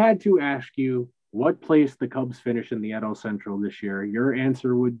I had to ask you what place the Cubs finish in the NL Central this year, your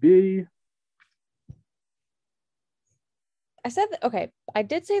answer would be? I said that, okay, I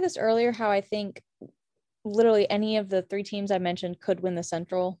did say this earlier, how I think literally any of the 3 teams I mentioned could win the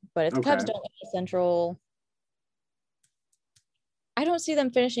Central, but if the Cubs don't win the Central, I don't see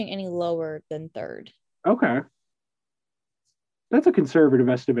them finishing any lower than 3rd. Okay. That's a conservative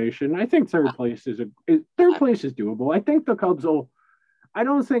estimation. I think third place is doable. I think the Cubs I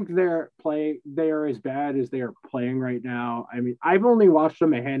don't think they are as bad as they are playing right now. I mean, I've only watched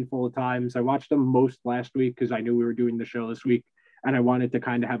them a handful of times. I watched them most last week because I knew we were doing the show this week, and I wanted to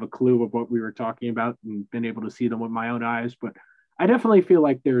kind of have a clue of what we were talking about and been able to see them with my own eyes. But I definitely feel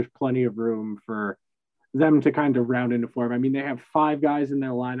like there's plenty of room for them to kind of round into form. I mean, they have 5 guys in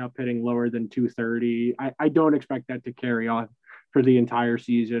their lineup hitting lower than 230. I don't expect that to carry on for the entire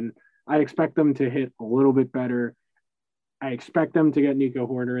season. I expect them to hit a little bit better. I expect them to get Nico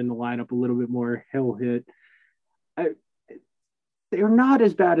Hoerner in the lineup a little bit more. He'll hit. They're not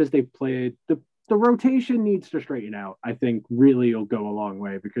as bad as they've played. The rotation needs to straighten out. I think really will go a long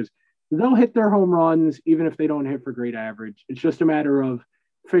way because they'll hit their home runs even if they don't hit for great average. It's just a matter of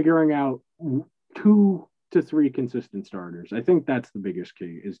figuring out 2 to 3 consistent starters. I think that's the biggest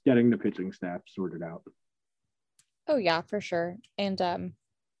key, is getting the pitching staff sorted out. Oh yeah, for sure. And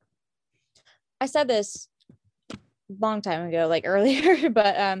I said this long time ago, like earlier,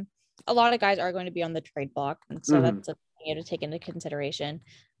 but a lot of guys are going to be on the trade block, and so that's a thing to take into consideration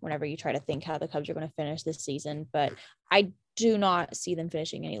whenever you try to think how the Cubs are going to finish this season. But I do not see them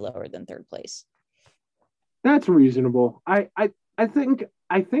finishing any lower than 3rd place. That's reasonable. I think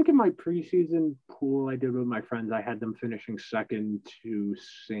in my preseason pool I did with my friends, I had them finishing 2nd to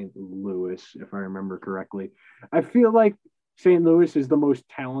St. Louis, if I remember correctly. I feel like St. Louis is the most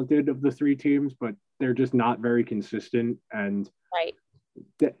talented of the 3 teams, but they're just not very consistent. And right.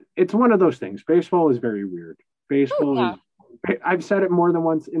 It's one of those things. Baseball is very weird. Baseball is, I've said it more than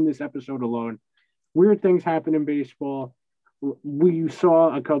once in this episode alone. Weird things happen in baseball. We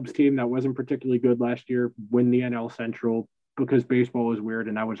saw a Cubs team that wasn't particularly good last year win the NL Central because baseball is weird,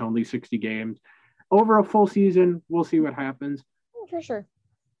 and that was only 60 games. Over a full season, we'll see what happens. Oh, for sure.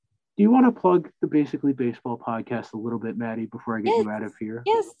 Do you want to plug the Basically Baseball podcast a little bit, Maddie, before I get you out of here?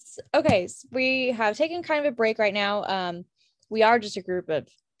 Yes. Okay. So we have taken kind of a break right now. We are just a group of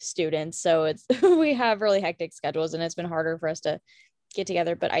students, so it's we have really hectic schedules, and it's been harder for us to get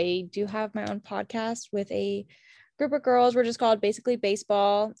together. But I do have my own podcast with a group of girls. We're just called Basically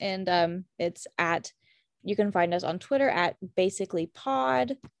Baseball, and it's at. You can find us on Twitter at Basically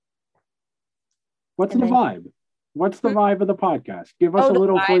Pod. What's the vibe? What's the vibe of the podcast? Give us a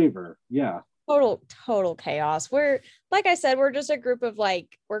little flavor. Yeah. Total chaos. We're, like I said, we're just a group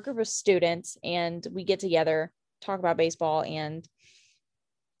of students, and we get together, talk about baseball, and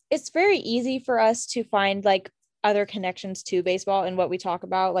it's very easy for us to find like other connections to baseball and what we talk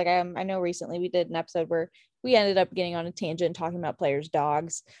about. Like I know recently we did an episode where we ended up getting on a tangent talking about players'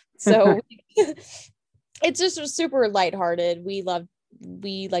 dogs. So it's just super lighthearted. We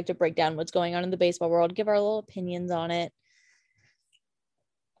like to break down what's going on in the baseball world, give our little opinions on it.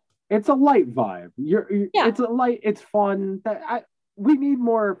 It's a light vibe. It's fun. We need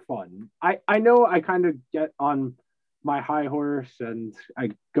more fun. I know I kind of get on my high horse and I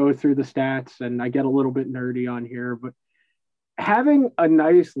go through the stats and I get a little bit nerdy on here, but having a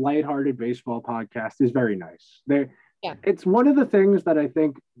nice lighthearted baseball podcast is very nice. It's one of the things that I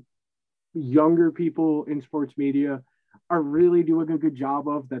think younger people in sports media are really doing a good job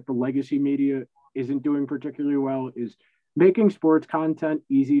of that the legacy media isn't doing particularly well, is making sports content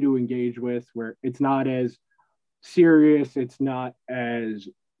easy to engage with, where it's not as serious, it's not as,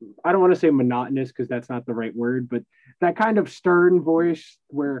 I don't want to say monotonous because that's not the right word, but that kind of stern voice,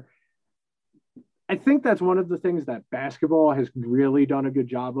 where I think that's one of the things that basketball has really done a good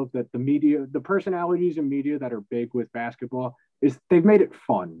job of, that the media, the personalities in media that are big with basketball, is they've made it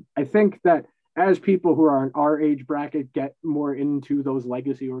fun. I think that as people who are in our age bracket get more into those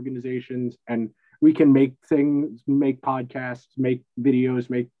legacy organizations, and we can make things, make podcasts, make videos,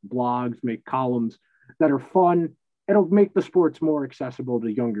 make blogs, make columns that are fun, it'll make the sports more accessible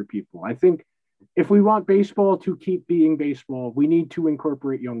to younger people. I think if we want baseball to keep being baseball, we need to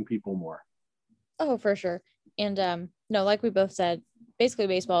incorporate young people more. Oh, for sure. And no, like we both said, Basically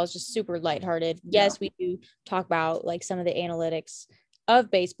Baseball is just super lighthearted. Yes, we do talk about like some of the analytics of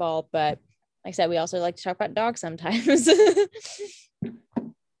baseball, but like I said, we also like to talk about dogs sometimes.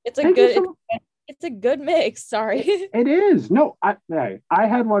 It's a good mix. Sorry. It is. No, I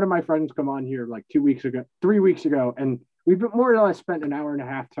had one of my friends come on here like 3 weeks ago, and we've more or less spent an hour and a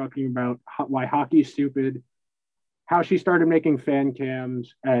half talking about why hockey's stupid, how she started making fan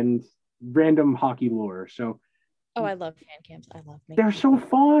cams, and random hockey lore. So, I love fan cams. I love making they're so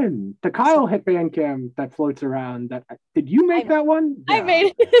fun. The Kyle hit fan cam that floats around. Did you make that one? Yeah. I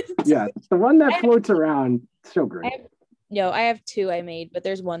made it. Yeah, the one that floats around. So great. I have two I made, but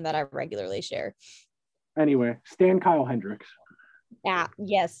there's one that I regularly share. Anyway, Stan Kyle Hendricks. Yeah,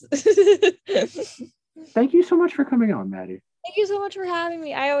 yes. Thank you so much for coming on, Maddie. Thank you so much for having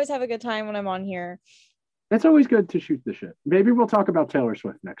me. I always have a good time when I'm on here. It's always good to shoot the shit. Maybe we'll talk about Taylor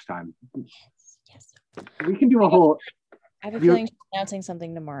Swift next time. Yes. We can do a whole... I have a feeling she's announcing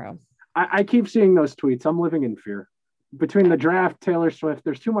something tomorrow. I keep seeing those tweets. I'm living in fear. Between the draft, Taylor Swift,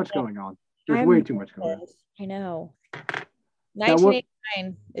 there's too much going on. There's way too much going on. I know.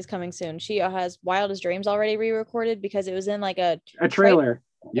 1989 is coming soon. She has Wildest Dreams already re-recorded because it was in like a trailer.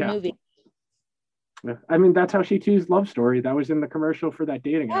 Movie. I mean, that's how she chose Love Story. That was in the commercial for that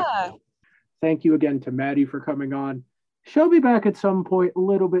dating app. Thank you again to Maddie for coming on. She'll be back at some point a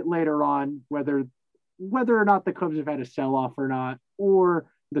little bit later on, whether or not the Cubs have had a sell-off or not, or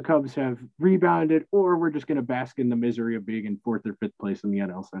the Cubs have rebounded, or we're just going to bask in the misery of being in 4th or 5th place in the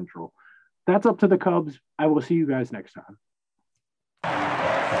NL Central. That's up to the Cubs. I will see you guys next time.